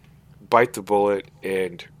personally, bite the bullet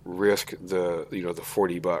and risk the the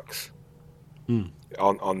 $40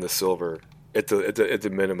 on the silver at the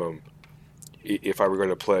minimum, if I were going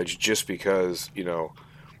to pledge, just because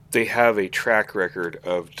they have a track record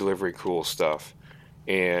of delivering cool stuff,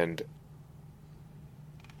 and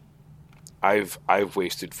I've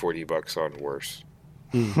wasted $40 on worse.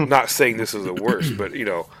 Not saying this is the worst, but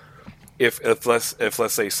if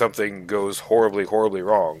let's say something goes horribly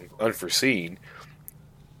wrong, unforeseen,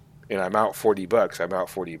 and I'm out $40, I'm out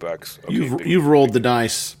 $40. Okay, you've rolled the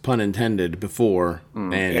dice, pun intended, before,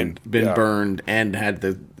 and been burned and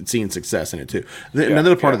had seen success in it too.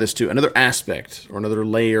 Another part of this too, another aspect or another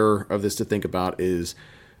layer of this to think about is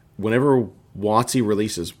whenever WotC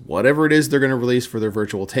releases whatever it is they're going to release for their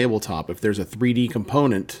virtual tabletop, if there's a 3D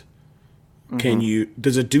component,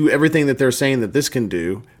 does it do everything that they're saying that this can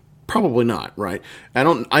do? Probably not, right? I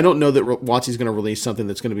don't know that WotC's going to release something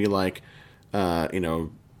that's going to be like,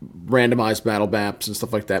 randomized battle maps and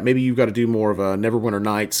stuff like that. Maybe you've got to do more of a Neverwinter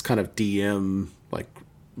Nights kind of DM, like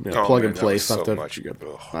plug and play stuff.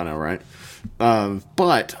 I know, right?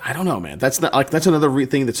 But I don't know, man. That's another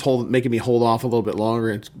thing that's making me hold off a little bit longer.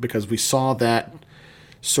 It's because we saw that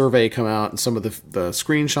survey come out and some of the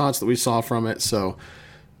screenshots that we saw from it. So,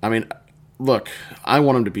 I mean, look, I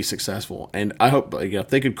want them to be successful, and I hope if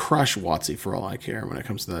they could crush WotC for all I care when it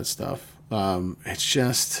comes to that stuff. It's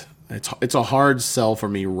just. It's a hard sell for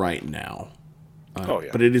me right now.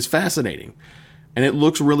 But it is fascinating, and it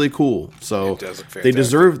looks really cool. So they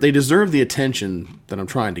deserve the attention that I'm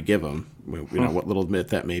trying to give them. What little bit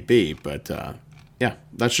that may be, but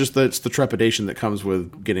that's just it's the trepidation that comes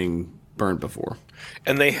with getting burned before.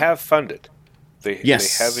 And they have funded. They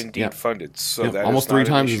have indeed funded. So that almost is not 3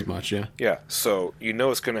 times issue. as much. Yeah. Yeah. So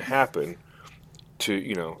it's going to happen.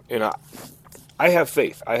 And I have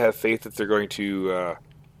faith. I have faith that they're going to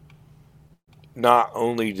not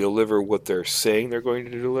only deliver what they're saying they're going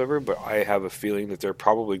to deliver, but I have a feeling that they're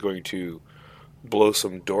probably going to blow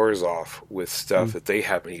some doors off with stuff that they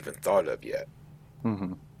haven't even thought of yet.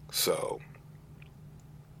 Mm-hmm. So,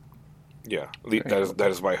 yeah, that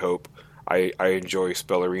is my hope. I enjoy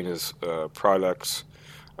Spellerina's products.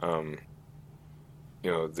 They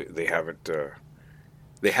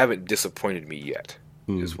haven't disappointed me yet.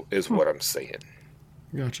 Is what I'm saying.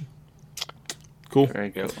 Gotcha. Cool. Very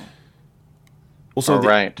good. Well, so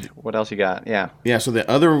right. What else you got? Yeah. Yeah. So the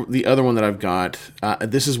other one that I've got,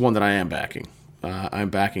 this is one that I am backing. I'm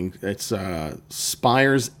backing. It's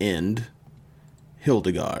Spire's End,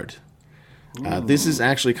 Hildegard. This is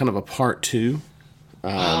actually kind of a part 2.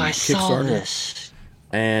 I saw this.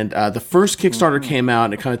 And the first Kickstarter came out,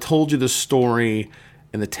 and it kind of told you the story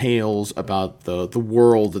and the tales about the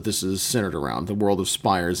world that this is centered around, the world of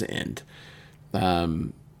Spire's End.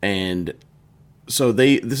 And so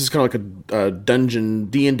this is kind of like a dungeon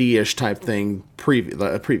D&D-ish type thing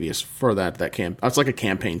previous for that camp. It's like a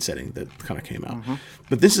campaign setting that kind of came out. Mm-hmm.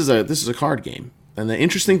 But this is a card game. And the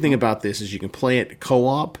interesting thing about this is you can play it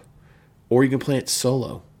co-op or you can play it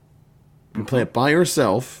solo. You can play it by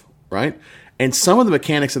yourself, right? And some of the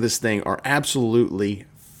mechanics of this thing are absolutely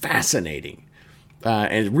fascinating.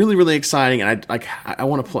 And really, really exciting, and I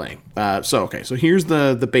want to play. So here's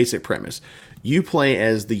the basic premise. You play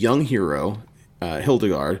as the young hero,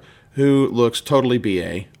 Hildegard, who looks totally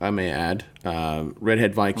BA, I may add.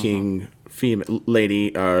 Redhead Viking, female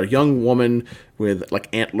lady, young woman with like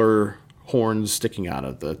antler horns sticking out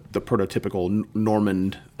of the prototypical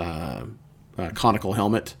Norman conical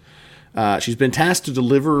helmet. She's been tasked to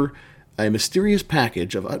deliver a mysterious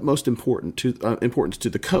package of utmost importance to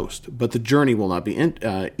the coast, but the journey will not be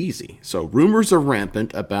easy. So rumors are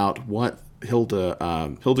rampant about what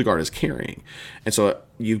Hildegard is carrying, and so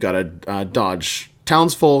you've got to dodge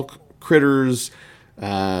townsfolk, critters,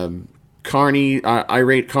 irate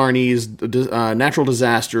carnies, natural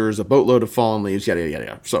disasters, a boatload of fallen leaves, yada yada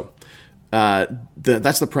yada. So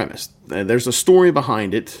that's the premise. There's a story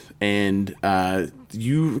behind it, and the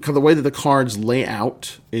way that the cards lay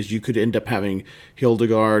out is you could end up having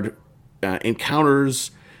Hildegard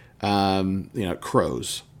encounters,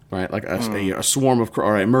 crows, right? Like a swarm of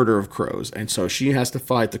or a murder of crows, and so she has to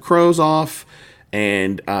fight the crows off,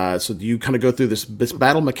 and so you kind of go through this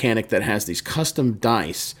battle mechanic that has these custom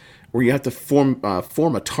dice where you have to form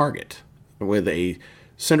a target with a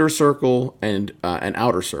center circle and an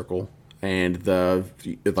outer circle. And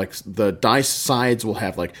the dice sides will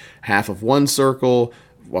have like half of one circle,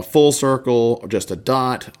 a full circle, just a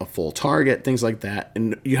dot, a full target, things like that.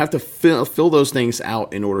 And you have to fill those things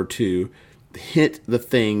out in order to hit the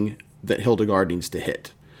thing that Hildegard needs to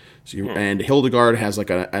hit. And Hildegard has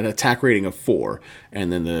like an attack rating of 4,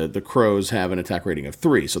 and then the crows have an attack rating of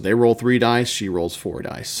 3. So they roll 3 dice, she rolls 4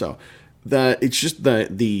 dice. So it's just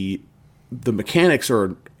the mechanics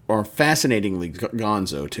are fascinatingly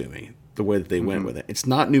gonzo to me. The way that they went with it. It's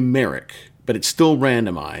not numeric, but it's still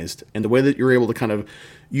randomized. And the way that you're able to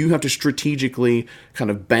you have to strategically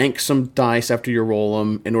kind of bank some dice after you roll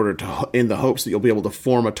them in the hopes that you'll be able to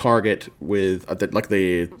form a target with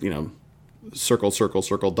circle,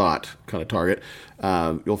 dot kind of target.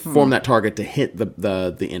 You'll form that target to hit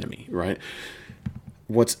the enemy, right?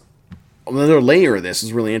 What's another layer of this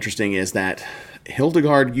is really interesting is that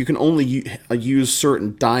Hildegard, you can only use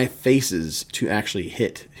certain die faces to actually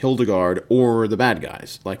hit Hildegard or the bad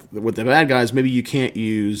guys. Like with the bad guys, maybe you can't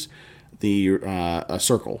use a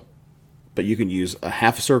circle, but you can use a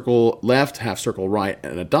half circle left, half circle right,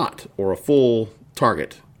 and a dot or a full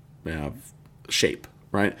target shape,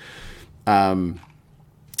 right? So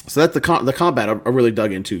that's the combat I really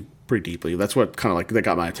dug into pretty deeply. That's what kind of like that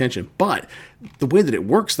got my attention. But the way that it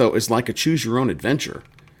works though is like a choose your own adventure.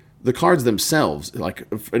 The cards themselves, like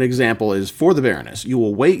an example, is for the Baroness. You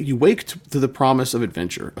wake to the promise of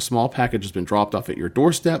adventure. A small package has been dropped off at your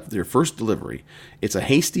doorstep with your first delivery. It's a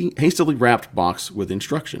hastily wrapped box with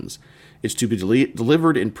instructions. It's to be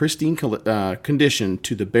delivered in pristine condition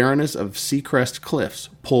to the Baroness of Seacrest Cliffs.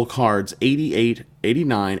 Pull cards 88,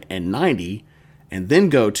 89, and 90, and then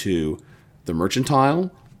go to the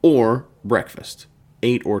Merchantile or Breakfast,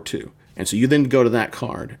 8 or 2. And so you then go to that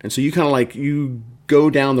card. And so you kind of like, you go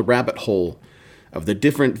down the rabbit hole of the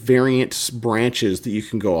different variant branches that you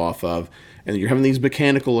can go off of. And you're having these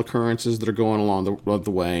mechanical occurrences that are going along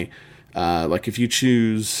the way. Like if you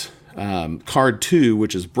choose card 2,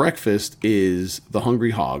 which is Breakfast, is the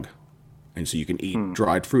Hungry Hog. And so you can eat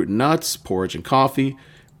dried fruit and nuts, porridge and coffee,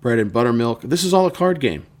 bread and buttermilk. This is all a card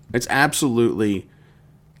game. It's absolutely,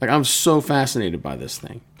 I'm so fascinated by this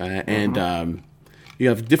thing. And you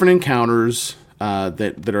have different encounters.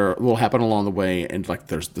 that will happen along the way, and like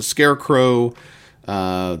there's the Scarecrow,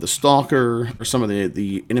 the Stalker, or some of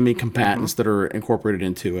the enemy combatants that are incorporated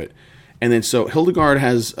into it. And then so Hildegard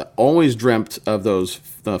has always dreamt of those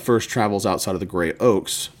first travels outside of the Grey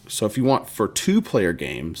Oaks. So if you want for 2-player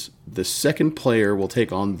games, the second player will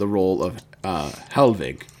take on the role of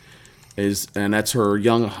Helvig, and that's her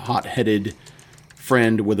young, hot-headed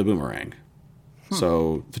friend with a boomerang.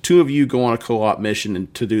 So the two of you go on a co-op mission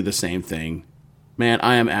to do the same thing. Man,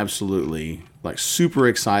 I am absolutely like super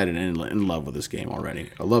excited and in love with this game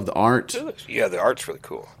already. I love the art. Yeah, the art's really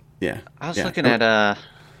cool. Yeah, I was looking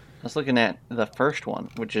at the first one,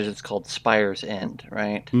 which is it's called Spire's End,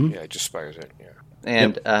 right? Mm-hmm. Yeah, just Spire's End. Yeah,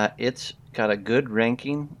 and it's got a good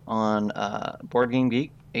ranking on Board Game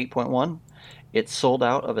Geek, 8.1. It's sold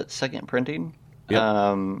out of its second printing.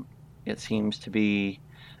 Yep. It seems to be,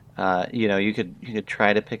 you could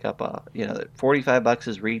try to pick up $45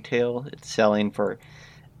 is retail. It's selling for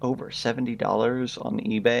over $70 on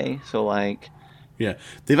eBay. So yeah,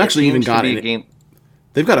 they've actually even got it.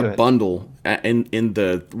 They've got a bundle in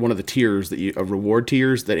the one of the tiers of reward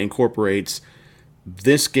tiers that incorporates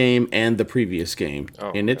this game and the previous game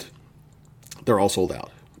in it. They're all sold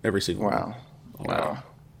out, every single one. Wow.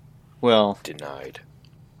 Well, denied.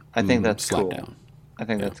 I think that's cool. Down. I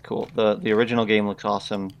think that's cool. The original game looks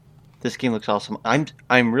awesome. This game looks awesome.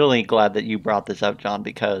 I'm really glad that you brought this up, John,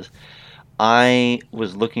 because I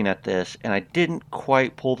was looking at this and I didn't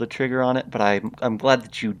quite pull the trigger on it, but I'm glad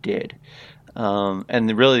that you did.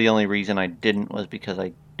 And really the only reason I didn't was because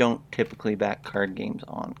I don't typically back card games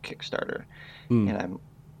on Kickstarter, and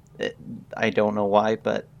I don't know why,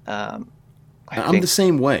 but I'm the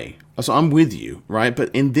same way. So I'm with you, right? But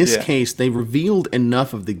in this case, they revealed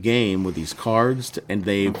enough of the game with these cards, and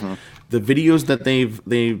the videos that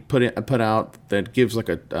they put out that gives like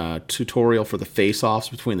a tutorial for the face-offs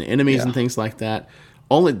between the enemies and things like that.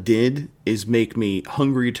 All it did is make me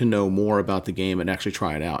hungry to know more about the game and actually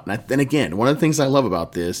try it out. And then again, one of the things I love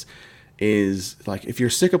about this is like if you're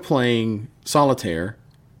sick of playing solitaire,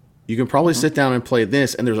 you can probably sit down and play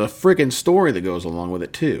this, and there's a friggin' story that goes along with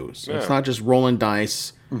it too. So it's not just rolling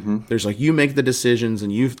dice. There's like you make the decisions,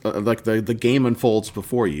 and you like the game unfolds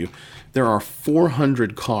before you. There are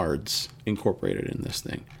 400 cards incorporated in this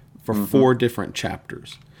thing for 4 different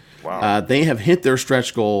chapters. Wow! They have hit their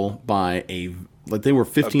stretch goal by they were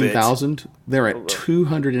 15,000. They're at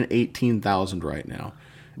 218,000 right now.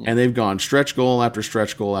 And they've gone stretch goal after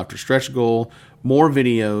stretch goal after stretch goal, more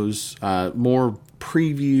videos, more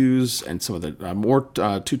previews, and some of the more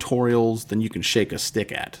tutorials than you can shake a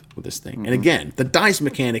stick at with this thing. And again, the dice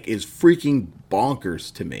mechanic is freaking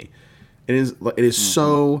bonkers to me. It is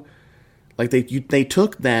so like they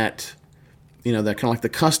took that, that kind of like the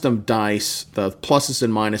custom dice, the pluses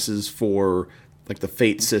and minuses for like the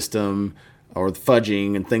fate system or the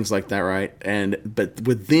fudging and things like that, right? But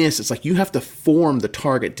with this, it's like you have to form the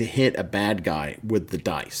target to hit a bad guy with the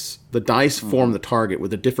dice. The dice form the target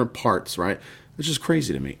with the different parts, right? It's just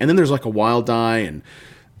crazy to me. And then there's like a wild die, and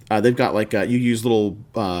they've got like you use little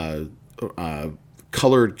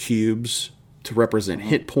colored cubes to represent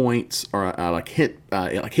hit points or like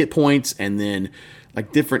hit points, and then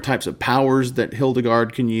like different types of powers that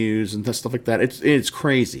Hildegard can use and stuff like that. It's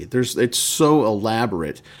crazy. It's so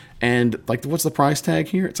elaborate. And like, what's the price tag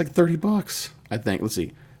here? It's like $30, I think. Let's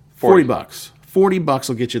see, $40. $40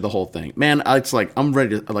 will get you the whole thing, man. It's like I'm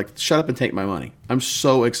ready to like shut up and take my money. I'm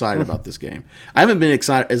so excited about this game. I haven't been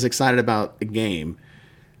as excited about a game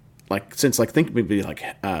like since like think maybe like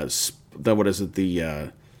probably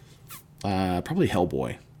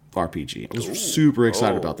Hellboy RPG. I was super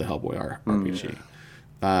excited about the Hellboy RPG.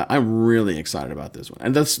 I'm really excited about this one,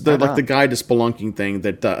 and that's the guide to spelunking thing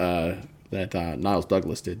that Niles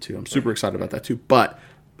Douglas did too. I'm super excited about that too. But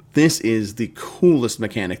this is the coolest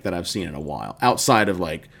mechanic that I've seen in a while, outside of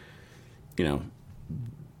like a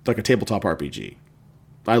tabletop RPG.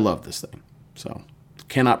 I love this thing, so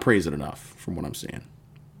cannot praise it enough from what I'm seeing.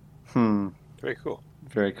 Very cool.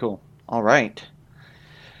 Very cool. All right.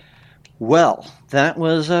 Well, that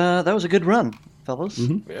was a good run, fellas.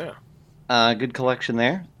 Yeah. Good collection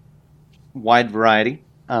there. Wide variety.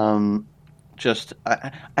 I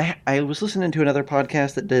was listening to another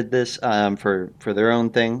podcast that did this for their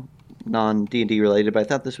own thing, non D&D related, but I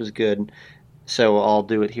thought this was good, so I'll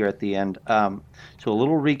do it here at the end. So a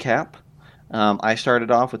little recap. I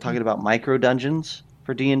started off with talking about micro dungeons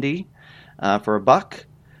for D&D for $1.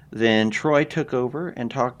 Then Troy took over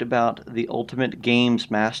and talked about the Ultimate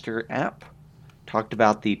Games Master app. Talked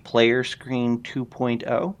about the Player Screen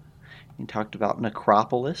 2.0. He talked about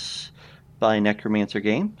Necropolis by Necromancer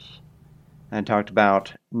Games. I talked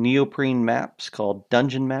about neoprene maps called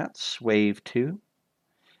Dungeon Mats Wave 2.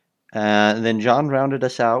 And then John rounded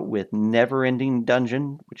us out with Never Ending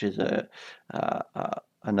Dungeon, which is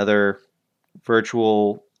another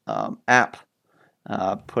virtual app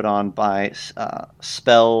put on by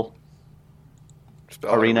Spell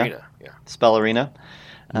Arena. Yeah. Spell Arena.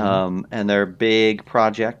 And their big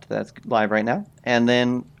project that's live right now. And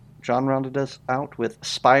then John rounded us out with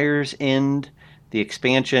Spire's End, the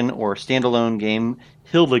expansion or standalone game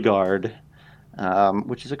Hildegard,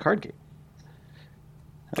 which is a card game.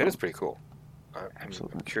 That is pretty cool. I'm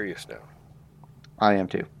curious now. I am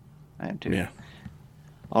too. Yeah.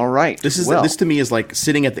 All right. This to me is like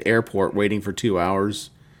sitting at the airport waiting for 2 hours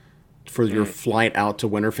for your flight out to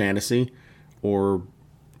Winter Fantasy or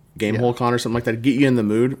Gamehole Con or something like that to get you in the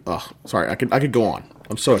mood. Oh, sorry, I could go on.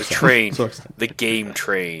 I'm so excited. Train. So excited. The game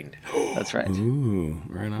train. That's right. Ooh,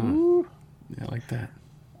 right on. Ooh. Yeah, I like that.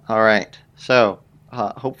 All right. So,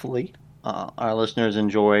 hopefully, our listeners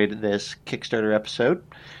enjoyed this Kickstarter episode.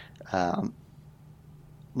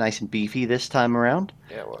 Nice and beefy this time around.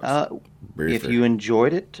 Yeah, it was. If you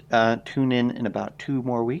enjoyed it, tune in about 2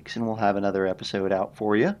 more weeks, and we'll have another episode out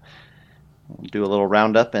for you. We'll do a little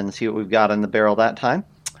roundup and see what we've got in the barrel that time.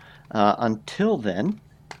 Until then,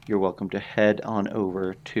 you're welcome to head on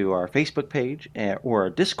over to our Facebook page or our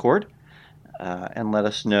Discord and let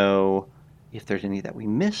us know if there's any that we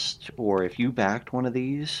missed, or if you backed one of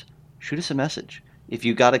these, shoot us a message. If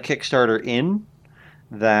you got a Kickstarter in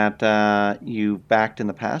that you backed in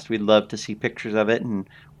the past, we'd love to see pictures of it and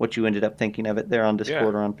what you ended up thinking of it there on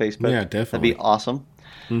Discord or on Facebook. Yeah, definitely. That'd be awesome.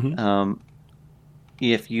 Mm-hmm.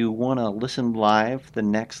 If you want to listen live, the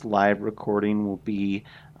next live recording will be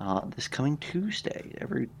this coming Tuesday.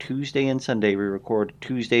 Every Tuesday and Sunday we record.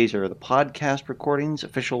 Tuesdays are the podcast recordings,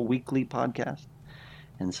 official weekly podcast.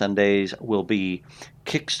 And Sundays will be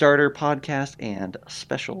Kickstarter podcast and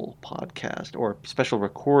special podcast or special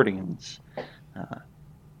recordings.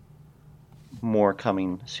 More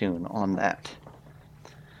coming soon on that.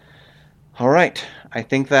 All right. I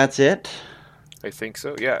think that's it. I think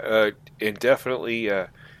so. Yeah. And definitely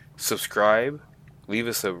subscribe, leave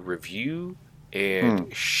us a review,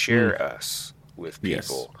 and share us with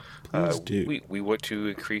people. Yes, please do. We want to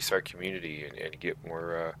increase our community and get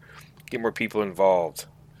more people involved.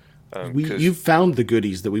 You've found the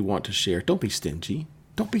goodies that we want to share. Don't be stingy.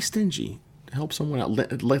 Don't be stingy. Help someone out.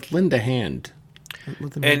 Lend a hand.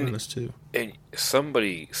 Let them know us too. And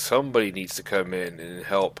somebody needs to come in and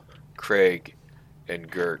help Craig and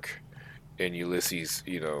Girk and Ulysses,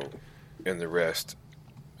 and the rest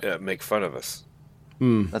make fun of us.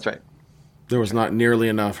 That's right. There was not nearly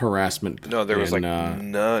enough harassment. No, there was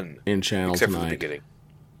none in channel except tonight. for the beginning.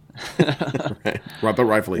 Right, but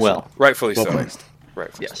rightfully so. Rightfully so. Placed.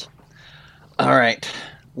 Rightfully yes. So. All right.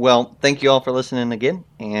 Well, thank you all for listening again,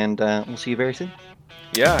 and we'll see you very soon.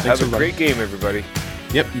 Yeah, Thanks, have a great game, everybody.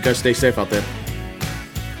 Yep, you guys stay safe out there.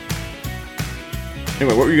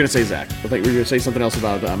 Anyway, what were you going to say, Zach? I think you were going to say something else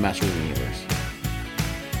about Masters of the Universe.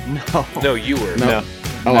 No, you were. No.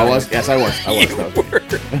 Oh, I was? Yes, I was. You were.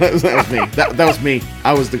 That was me. That was me.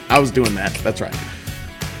 I was doing that. That's right.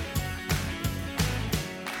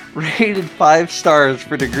 Rated 5 stars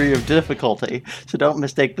for degree of difficulty, so don't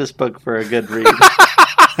mistake this book for a good read.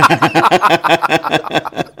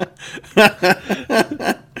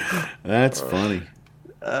 That's funny.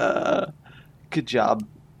 Good job,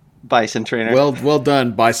 Bison Trainer. Well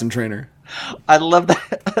done, Bison Trainer. I love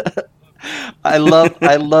that. I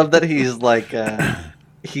love that he's like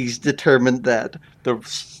he's determined that the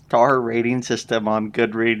star rating system on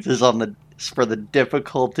Goodreads is for the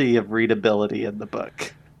difficulty of readability in the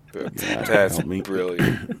book. That's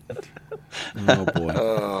brilliant. Oh boy.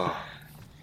 Oh.